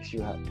that makes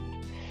you happy?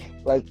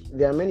 Like,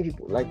 there are many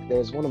people, like,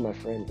 there's one of my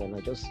friends, and I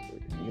just,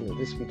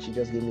 this week she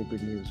just gave me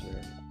good news,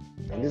 man.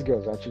 And this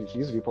girl she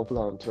used to be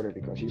popular on Twitter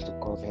because she used to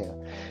cut hair.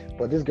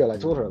 But this girl, I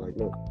told her, like,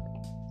 look,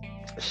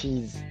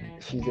 she's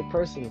a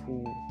person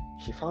who,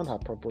 she found her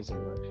purpose in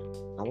life.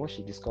 And once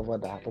she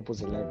discovered that her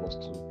purpose in life was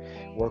to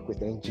work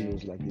with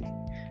NGOs like this,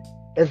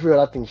 every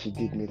other thing she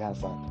did made her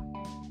sad.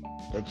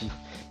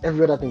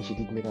 Every other thing she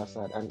did made her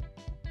sad. And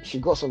she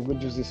got some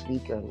good news this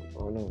week,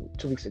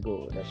 2 weeks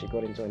ago, that she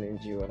got into an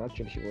NGO. And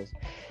actually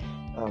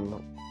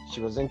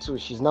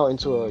she's now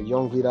into a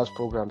young leaders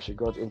program. She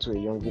got into a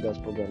young leaders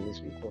program this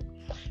week. But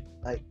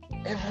like,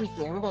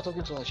 everything, I remember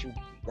talking to her,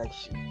 like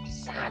she'll be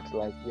sad,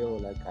 like yo,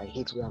 like I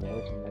hate where I'm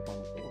working, that kind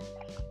of thing.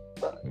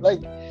 But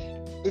like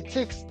it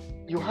takes,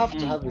 you have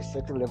to have a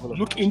certain level of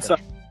Look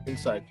inside.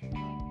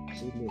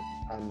 Absolutely.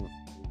 And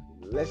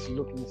let's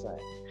look inside.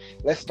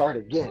 Let's start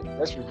again.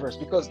 Let's reverse,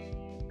 because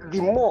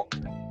the more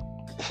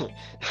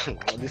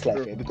this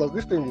life, because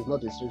this thing is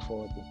not a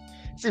straightforward thing.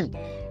 See,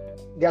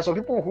 there are some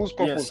people whose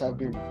purpose have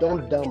been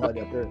dumbed down by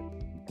their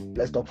parents.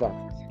 Let's talk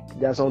facts.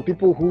 There are some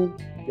people who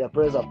their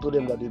parents have told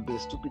them that they're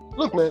stupid.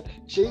 Look, man,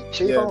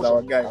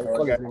 our guy.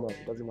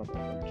 Doesn't matter.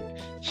 Okay.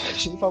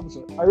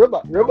 I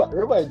remember in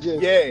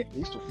JS. Yeah. They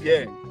used to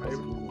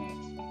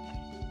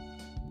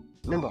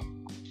remember.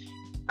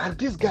 And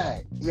this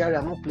guy, here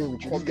I'm not playing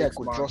with you. This guy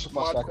could draw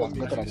super strikers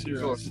better than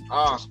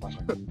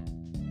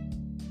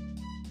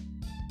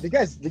the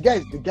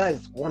guy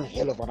is one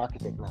hell of an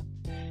architect, man.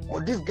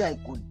 But this guy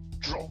could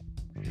draw.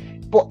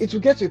 But it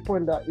will get to a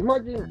point that,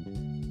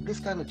 imagine this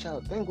kind of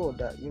child. Thank God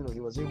that he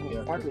was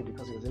able, partly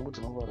because he was able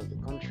to move out of the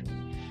country,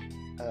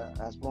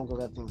 as among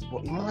other things.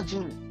 But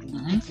imagine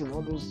eating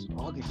all the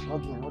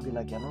flogging, all the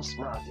like, you're not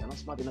smart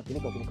enough.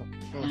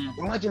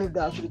 Imagine if they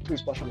actually threw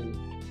his passion in you.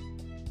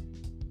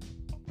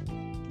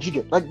 You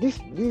get like this.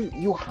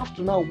 You have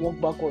to now walk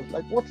backwards.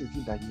 Like, what is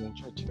it that you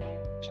enjoy doing?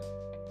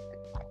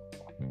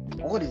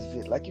 What is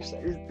it? Like you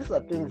said, these are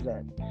things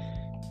that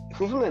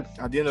fulfillment.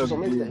 At the end of the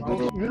day,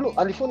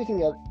 and the funny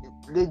thing is,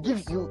 they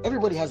give you.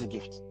 Everybody has a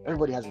gift.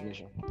 Everybody has a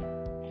mission.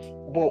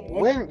 But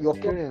when your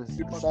parents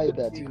decide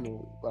that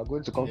we are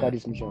going to conquer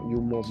this mission, you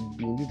must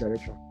be in this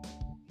direction.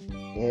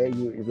 Yeah,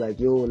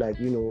 you're like,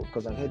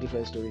 because I've heard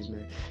different stories,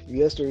 man. You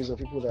hear stories of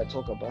people that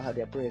talk about how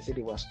their parents say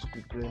they were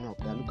stupid growing up.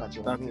 That look at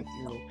your mate,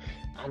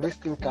 and this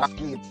thing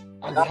cascades,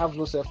 and they have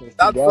no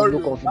self-esteem, they have no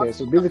confidence.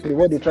 So basically,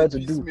 what they try to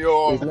do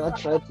is not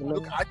try to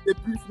look at they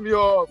piss me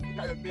off. Look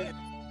at your mate.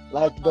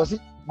 Like, does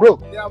it, bro?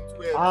 They have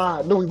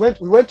 12. No, we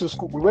went to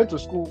school.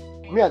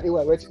 Me and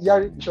Ewa went to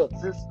Yari short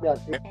since me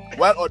and Ewa.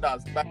 While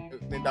others back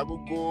then they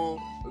go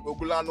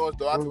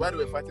Ogulanos, why they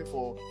were fighting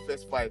for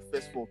first 5,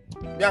 first 4.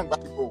 Me and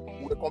Bakibo,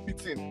 we were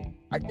competing.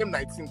 I came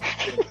 19th,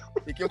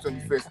 he came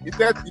 21st.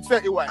 He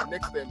said, Ewa,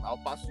 next time I'll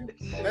pass you.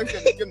 Next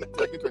time he came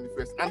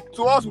 21st. And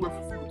to us, we were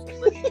fulfilled.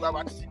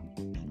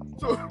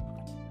 So,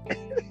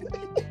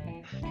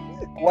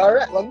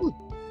 we're good.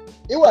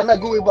 Ewa and I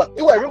go way back.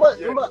 Ewa,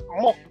 remember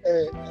mock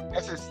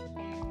SS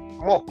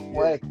mock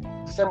like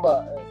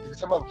December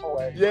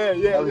before. Yeah.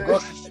 We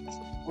got 6.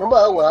 Remember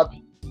how we were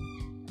happy?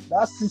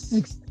 That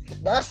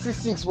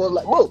C6 was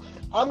like, whoa,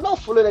 I'm not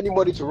following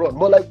anybody to run.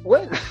 But like,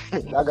 when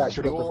that guy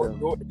showed up to film.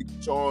 No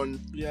addiction,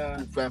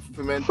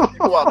 fulfillment.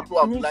 People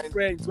are blind.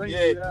 Friends, when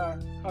they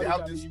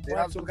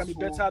have so can be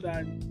better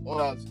than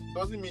others. It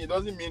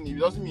doesn't mean you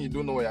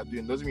don't know what you're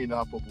doing. It doesn't mean you don't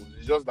have purpose.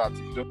 It's just that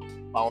you just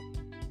found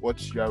what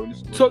you are really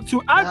supposed to. So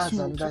to add to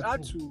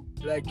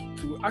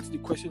the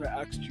question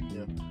I asked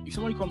you, if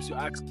somebody comes to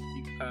ask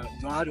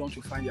how they want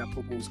to find their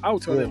purpose, I will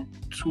tell them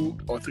 2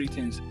 or 3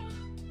 things.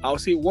 I'll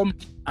say, one,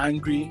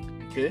 angry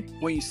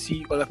when you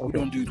see other people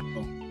don't do it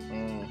well.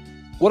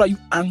 What are you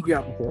angry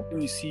about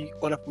when you see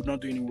other people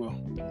not doing it well?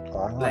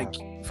 Like,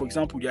 for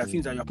example, there are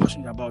things that you're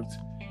passionate about.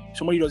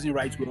 Somebody doesn't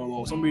write well,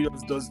 or somebody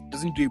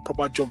doesn't do a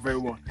proper job very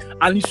well,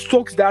 and it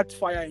stokes that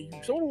fire in you.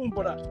 Someone won't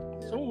bother.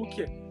 Someone won't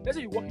care. Let's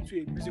say you walk into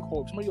a music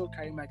hall, somebody will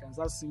carry mic and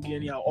start singing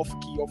anyhow, off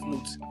key, off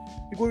notes.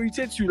 It will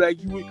irritate you.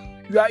 Like you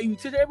are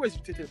irritated. Everybody's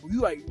irritated, but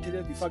you are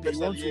irritated the fact that you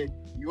want to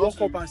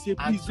walk up and say,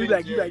 "Please do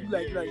like this."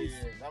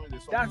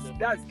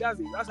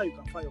 That's how you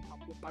can find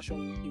your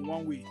passion in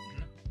one way.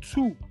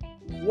 2,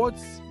 what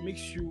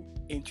makes you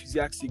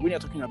enthusiastic when you're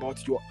talking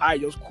about your eye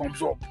just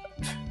comes up,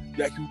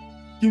 like you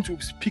begin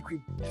to speak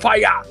with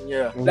fire.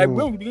 Like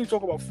when we begin to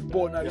talk about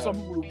football now, some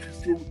people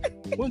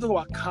when we talk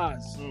about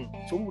cars,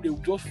 some people they will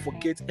just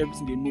forget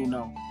everything they know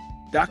now.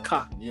 That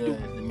car, they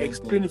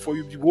explain it for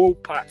you, the whole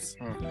parts.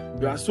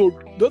 So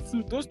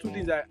those two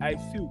things I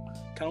feel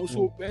can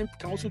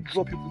also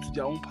draw people to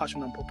their own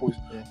passion and purpose.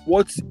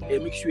 What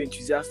makes you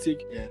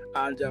enthusiastic,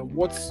 and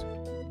what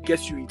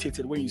gets you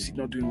irritated when you see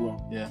not doing well.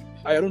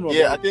 I don't know.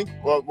 I think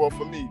well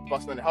for me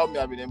personally, how me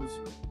I've been able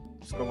to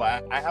discover.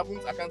 I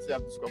can't say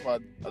I've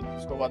discovered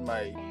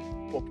my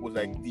purpose,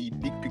 like the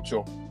big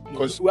picture,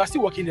 because we are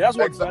still working there. That's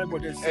what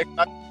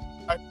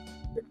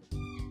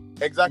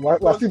exactly.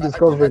 We're still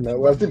discovering now.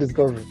 We're still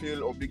discovering.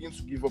 Feel or begin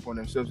to give up on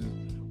themselves is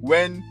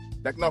when,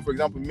 like now, for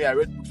example, me, I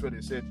read books where they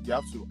said you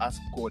have to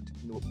ask God,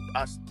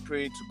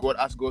 pray to God,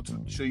 ask God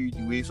to show you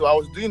the way. So I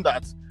was doing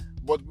that,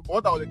 but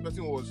what I was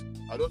expecting was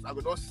I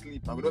would not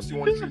sleep. I would not see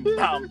one dream.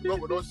 Bam,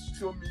 God would not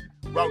show me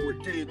where we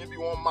day, maybe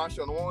one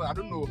mansion, I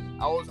don't know.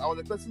 I was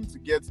expecting to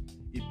get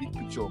a big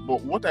picture,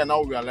 but what I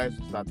now realize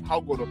is that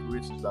how God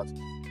operates is that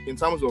in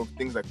terms of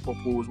things like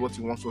purpose, what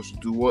He wants us to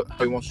do,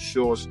 how He wants to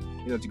show us,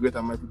 the great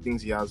and mighty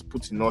things He has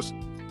put in us,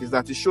 is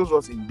that He shows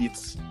us in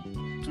bits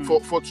for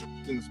 2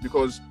 things,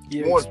 because He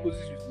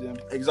exposes you to them.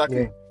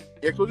 Exactly,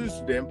 He exposes you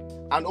to them,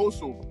 and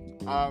also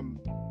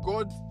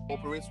God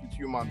operates with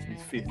humans with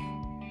faith.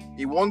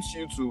 it wants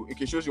you to,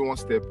 it shows you one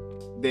step,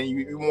 then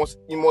you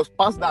must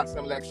pass that.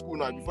 So like school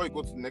now, before you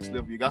go to the next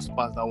level, you got to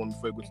pass that one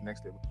before you go to the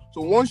next level.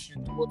 So once you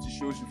do what it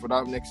shows you for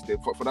that next step,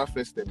 for that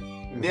first step,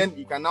 then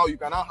you can now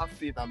have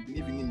faith and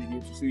believe in him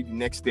again to show you the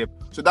next step.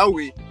 So that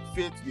way,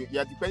 faith, you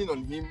are depending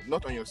on him,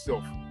 not on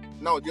yourself.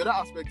 Now the other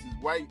aspect is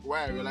why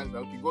I realized that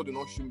okay, God did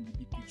not show me the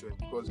big picture,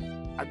 because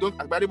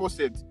as Bible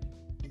said,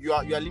 you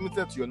are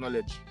limited to your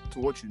knowledge, to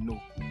what you know.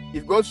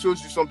 If God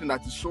shows you something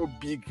that is so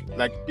big,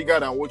 like bigger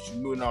than what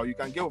you know now, you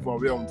can get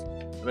overwhelmed.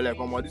 But like,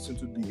 oh, this is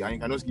too big, and you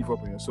can just give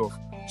up on yourself.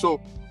 So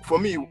for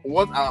me,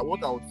 what I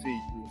would say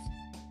is,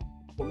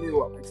 for me,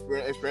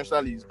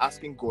 experientially is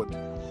asking God,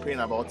 praying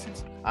about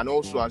it, and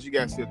also, as you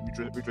guys said,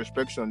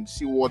 retrospection,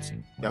 see what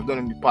you have done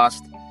in the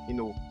past.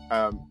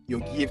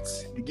 Your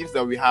gifts, the gifts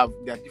that we have,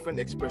 there are different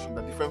expressions,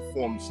 there are different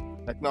forms.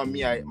 Like now,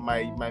 me,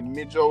 my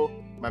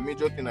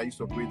major thing I used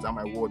to operate are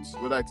my words,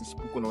 whether it is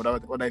spoken or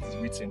whether it is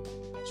written.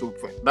 So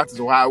that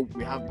is why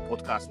we have the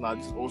podcast now.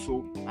 This is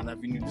also an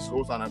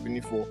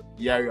avenue for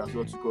the area as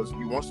well, because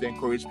we want to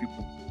encourage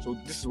people. So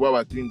this is why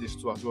we're doing this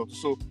too as well.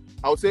 So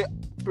I would say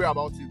pray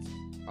about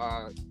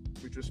it,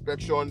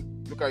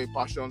 retrospection, look at your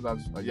passions,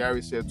 as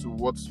Yari said, to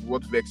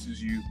what vexes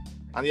you,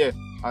 and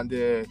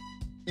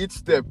each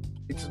step.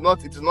 It's not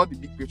the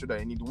big picture that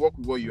you need. Work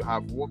with what you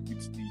have, work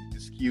with the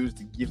skills,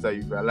 the gifts that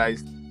you've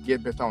realized,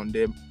 get better on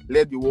them,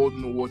 let the world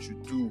know what you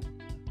do.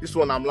 This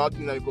one I'm loud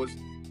now because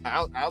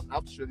I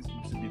have to share this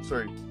a bit,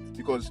 sorry,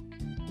 because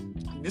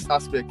this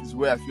aspect is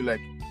where I feel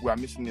like we are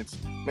missing it.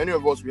 Many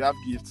of us, we have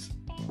gifts,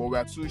 but we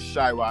are too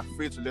shy, we're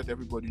afraid to let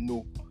everybody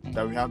know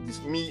that we have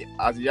this. Me,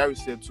 as Yari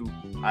said too,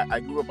 I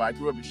grew up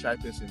a shy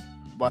person,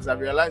 but I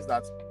realized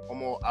that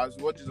as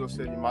what Jesus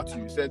said in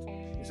Matthew, he said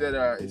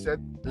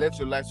let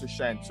your light so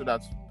shine so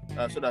that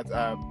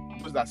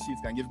those that see it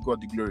can give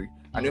God the glory.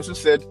 And he also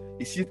said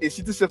a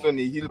city set on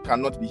a hill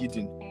cannot be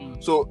hidden.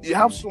 So you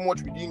have so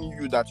much within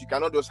you that you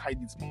cannot just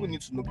hide it. People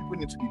need to know, people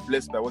need to be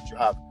blessed by what you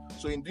have.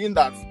 So in doing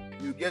that,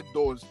 you get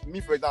doors. Me,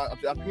 for example,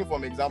 I'm speaking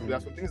from example, there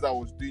are some things I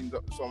was doing,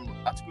 some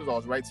articles I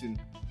was writing,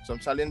 some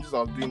challenges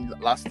I was doing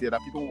last year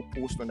that people would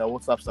post on their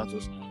WhatsApp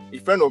status. A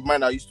friend of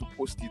mine, I used to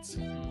post it.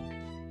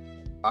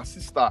 Her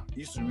sister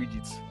used to read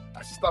it.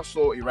 Her sister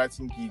saw a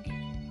writing gig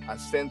and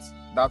sent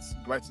that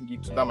writing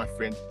gig to my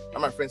friend.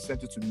 And my friend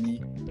sent it to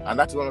me. And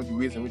that's one of the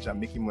ways in which I'm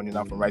making money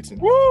now from writing.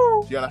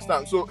 Woo! Do you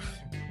understand? So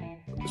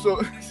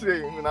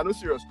I'm not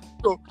serious.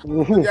 So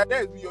the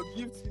idea is your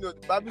gifts, the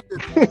Bible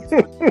says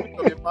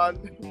a man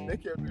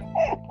make everything.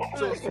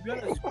 So to be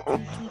honest, to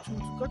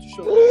cut you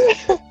short,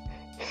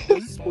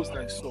 there's this post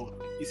I saw.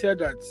 He said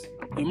that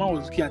a man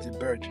was looking at a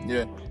bird.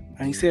 Yeah.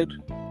 And he said,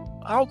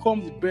 how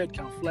come the bird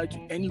can fly to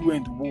anywhere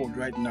in the world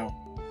right now,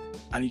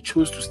 and he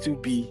chose to still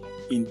be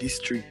in this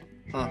tree?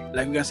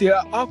 Like we can say,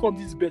 how come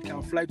this bird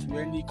can fly to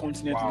any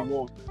continent in the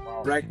world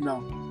right now,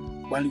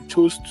 while he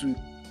chose to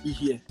be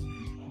here?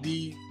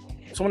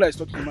 Someone that is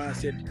talking about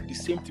said the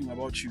same thing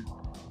about you.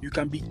 You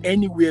can be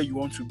anywhere you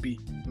want to be,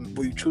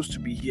 but you chose to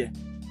be here.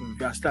 You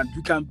understand?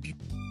 You can be.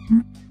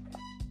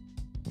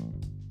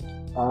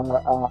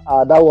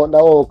 That one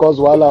will cause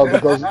wahala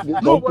because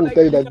some people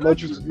tell you that not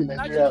choose to be in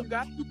Nigeria.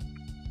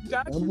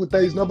 Some people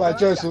tell you it's not by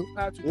choice. You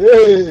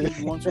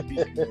want to be,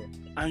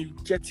 and you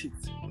get it,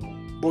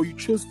 but you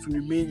chose to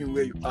remain in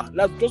where you are.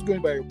 That's just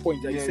going by your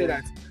point that you said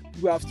that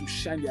you have to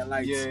shine their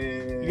light.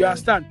 You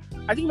understand?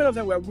 I think many of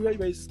them were very,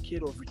 very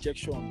scared of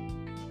rejection.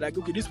 Like,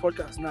 okay, this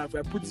podcast now, if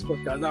I put this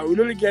podcast now, we'll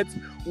only get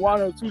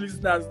 1 or 2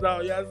 listeners now.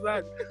 You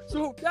understand?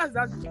 So that's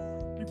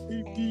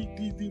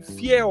the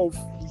fear of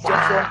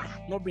rejection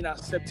not being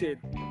accepted.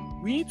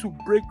 We need to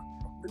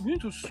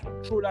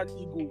throw that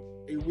ego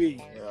away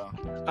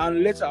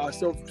and let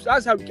ourselves.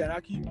 That's how we can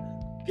actually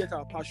get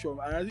our passion.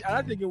 And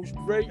I think we should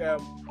be very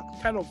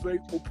very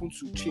open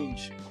to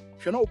change.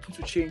 If you're not open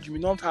to change, you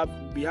will not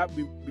be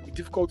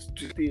difficult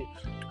to stay.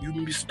 You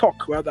will be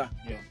stuck rather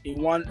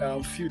in one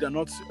field and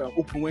not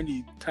open when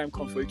the time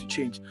comes for you to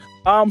change.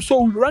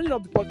 So we're running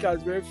up the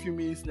podcast very few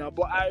minutes now,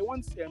 but I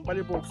want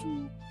Valuable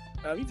to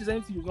if there's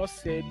anything you've not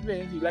said, if there's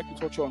anything you'd like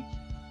to touch on,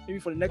 maybe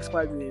for the next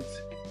 5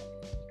 minutes.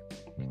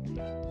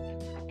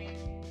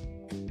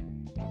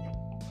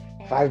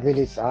 5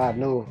 minutes?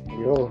 No,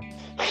 yo.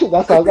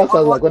 that sounds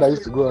like when I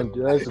used to go on.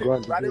 I used to go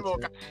on debate.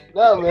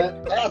 No,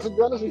 man. To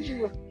be honest with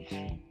you,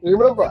 you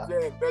remember?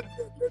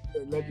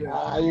 Legend.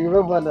 You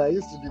remember that I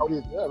used to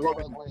debate. Yeah,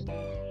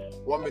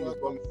 1 minute.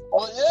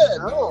 Oh yeah,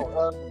 no.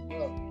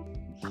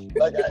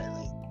 Like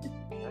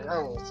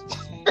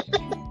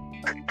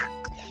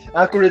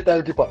accurate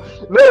timekeeper.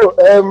 No,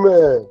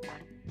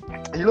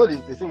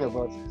 the thing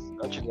about this.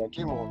 Actually, I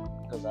came on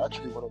because I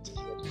actually wanted to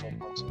hear different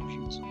points of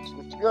view. So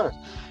to be honest,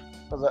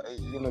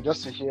 because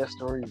just to hear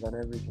stories and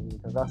everything,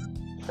 because that's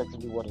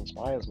effectively what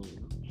inspires me.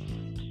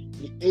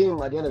 The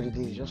aim at the end of the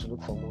day is just to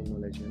look for more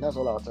knowledge, and that's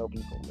all I'll tell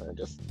people, man.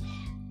 Just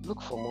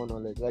look for more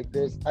knowledge. Like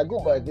I go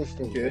by this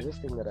thing. There's this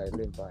thing that I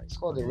live by. It's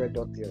called the red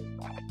dot theory.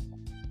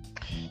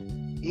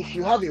 If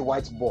you have a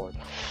whiteboard,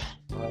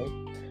 right,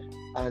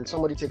 and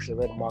somebody takes a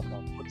red marker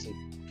and puts a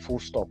full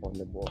stop on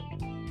the board,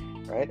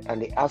 right?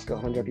 And they ask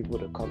 100 people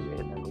to come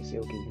in, and they say,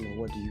 okay,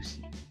 what do you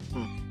see?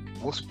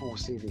 Most people will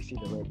say they see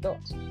the red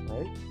dots,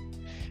 right?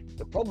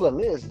 The problem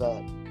is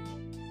that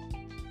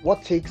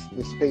what takes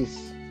the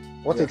space,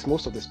 takes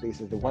most of the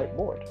space is the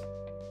whiteboard,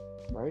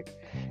 right?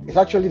 It's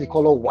actually the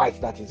color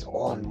white that is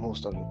on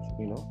most of it,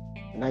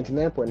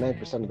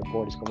 99.9% of the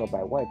board is covered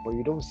by white, but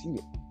you don't see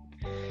it.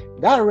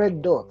 That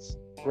red dot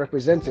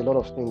represents a lot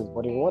of things,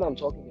 but in what I'm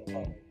talking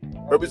about,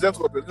 represents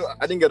what?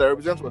 I didn't get that.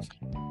 Represents what?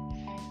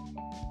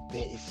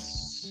 There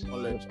is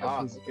knowledge.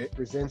 It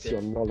represents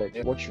your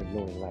knowledge, what you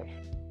know in life.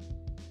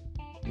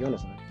 You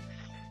understand?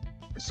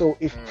 So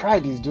if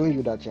pride is doing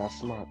you that you are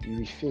smart, you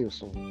will fail.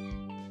 So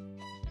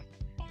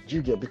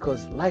you get,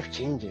 because life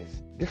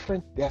changes.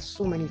 There are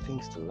so many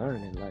things to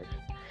learn in life.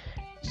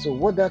 So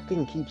what that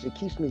thing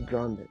keeps me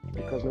grounded,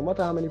 because no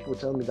matter how many people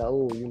tell me that,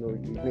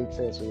 it makes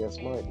sense, so you're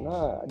smart.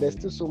 Nah, there's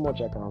still so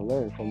much I can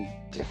learn from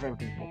different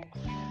people.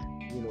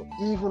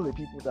 Even the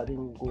people that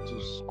didn't go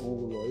to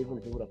school, or even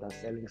the people that are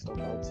selling stuff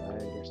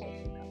outside or stuff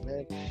like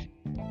that,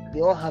 man,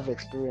 they all have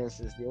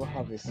experiences, they all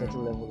have a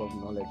certain level of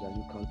knowledge, and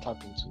you can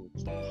tap into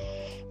it.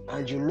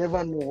 And you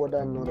never know what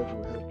that knowledge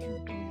will help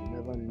you do. You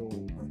never know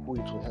who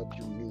it will help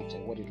you meet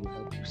or what it will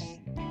help you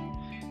see.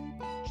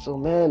 So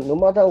man, no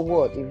matter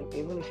what,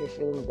 even if you're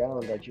feeling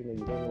down that you don't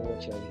know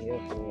what you're here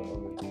for,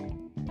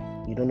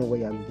 or you don't know where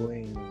you're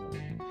going,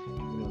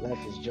 life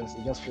is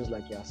it just feels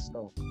like you're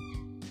stuck.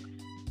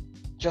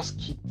 Just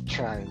keep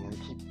trying and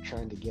keep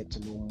trying to get to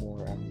know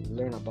more and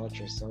learn about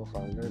yourself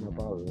and learn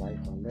about life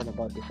and learn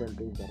about different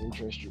things that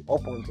interest you,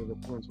 up until the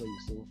point where you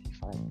say, okay,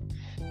 fine,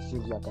 it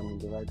seems like I'm in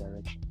the right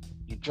direction.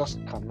 You just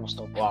cannot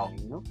stop. Wow,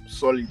 trying,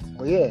 solid.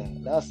 But yeah,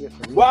 that's it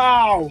for me.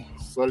 Wow,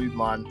 solid,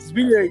 man. It's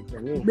been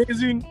an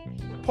amazing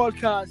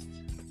podcast.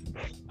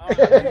 I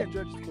really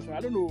enjoyed this discussion. I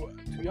don't know,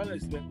 to be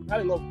honest, we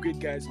had a lot of great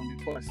guys on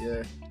the podcast.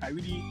 Yeah,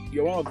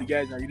 you're one of the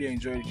guys I really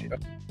enjoyed it.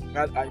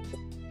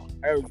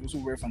 I was also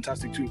very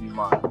fantastic too,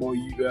 man. But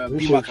you,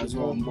 B-Mac as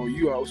well. But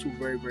you are also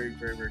very, very,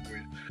 very, very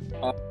good.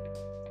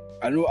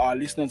 I know our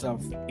listeners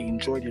have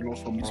enjoyed a lot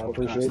from this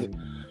podcast.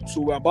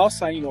 So we're about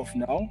signing off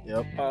now.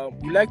 Yep.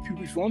 We like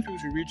people. If you want people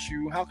to reach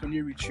you, how can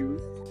they reach you?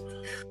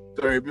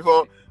 Sorry,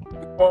 before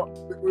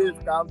you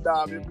calm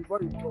down,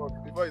 before you talk.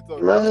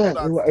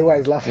 Ewa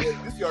is laughing.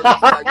 This is your reason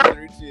I can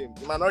reach him.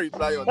 He might not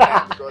reply on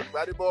time because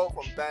Badibor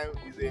from time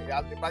he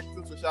has been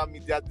practicing social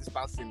media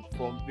distancing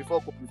from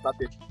before COVID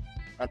started.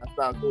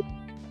 Understand? So,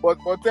 but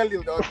tell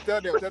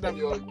them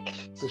your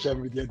social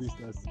media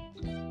distance.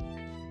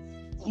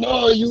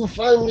 No, you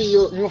find me.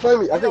 You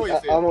find me. I think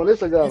I'm on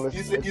Instagram.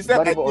 You said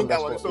I think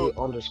I'm on. So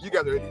you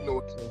guys already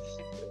know.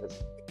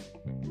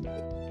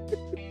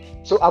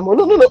 So I'm on.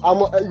 No. I'm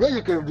on. Where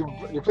you can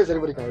the place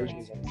anybody can reach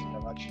me is on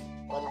Instagram. Actually,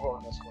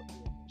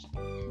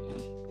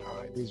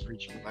 Alright, please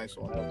reach me. Nice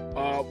one.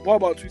 What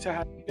about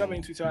Twitter? Do you have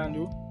any Twitter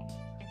handle?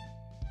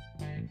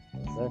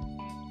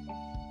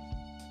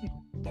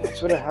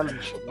 Twitter handle.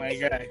 My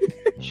guy.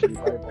 It should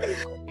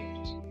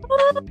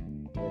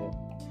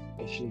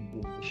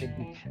be.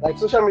 Like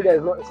social media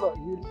is not. It's not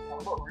really.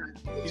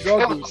 It's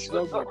all good. It's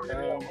all good.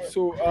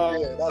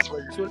 Yeah, that's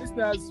what. So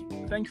listeners,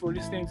 thank you for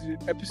listening to the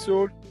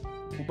episode.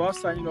 We're about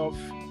signing off.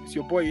 It's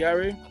your boy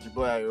Yare. Your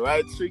boy Yare,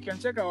 right? So you can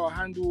check our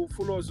handle.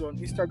 Follow us on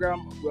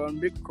Instagram. We're on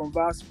Make We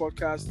Converse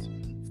Podcast.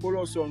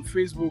 Follow us on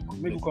Facebook,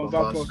 Make We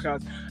Converse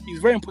Podcast.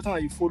 It's very important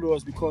that you follow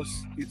us because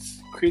it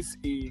creates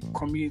a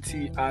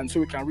community, and so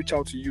we can reach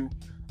out to you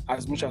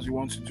as much as we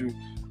want to do.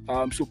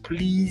 So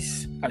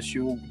please, as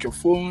you with your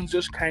phones,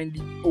 just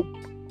kindly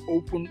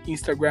open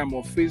Instagram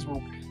or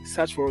Facebook,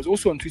 search for us.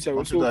 Also on Twitter,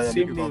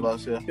 same name,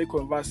 Make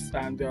Converse,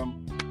 and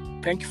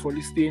thank you for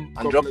listening.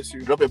 And God bless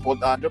you. Drop a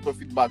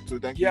feedback too.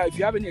 Thank you. Yeah, if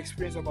you have any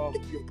experience about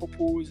your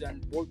purpose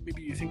and what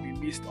maybe you think we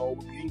missed or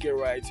we didn't get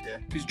right,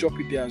 please drop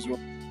it there as well.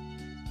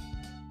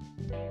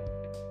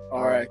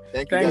 All right.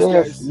 Thank you.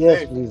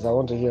 Yes, please. I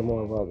want to hear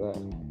more about that.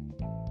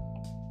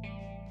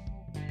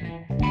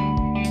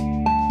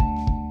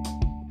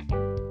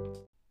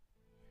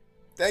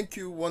 Thank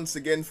you once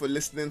again for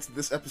listening to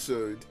this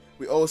episode.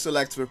 We also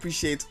like to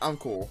appreciate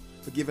Anchor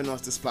for giving us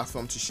this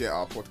platform to share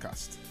our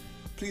podcast.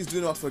 Please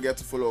do not forget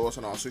to follow us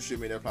on our social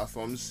media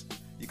platforms.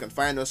 You can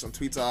find us on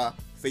Twitter,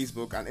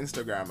 Facebook, and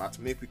Instagram at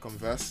Make We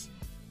Converse.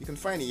 You can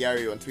find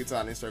Yari on Twitter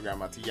and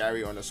Instagram at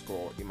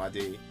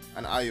Yari_Imade,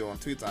 and Ayo on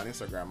Twitter and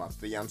Instagram at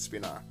The Yarn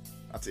Spinner.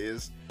 That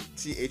is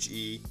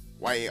TheYarnSpinna.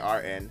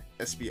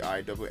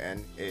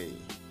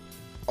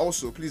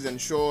 Also, please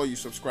ensure you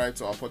subscribe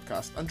to our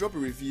podcast and drop a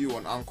review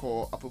on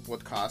Anchor, Apple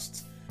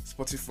Podcasts,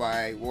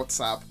 Spotify,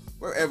 WhatsApp,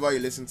 wherever you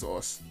listen to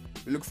us.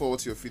 We look forward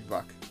to your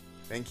feedback.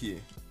 Thank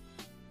you.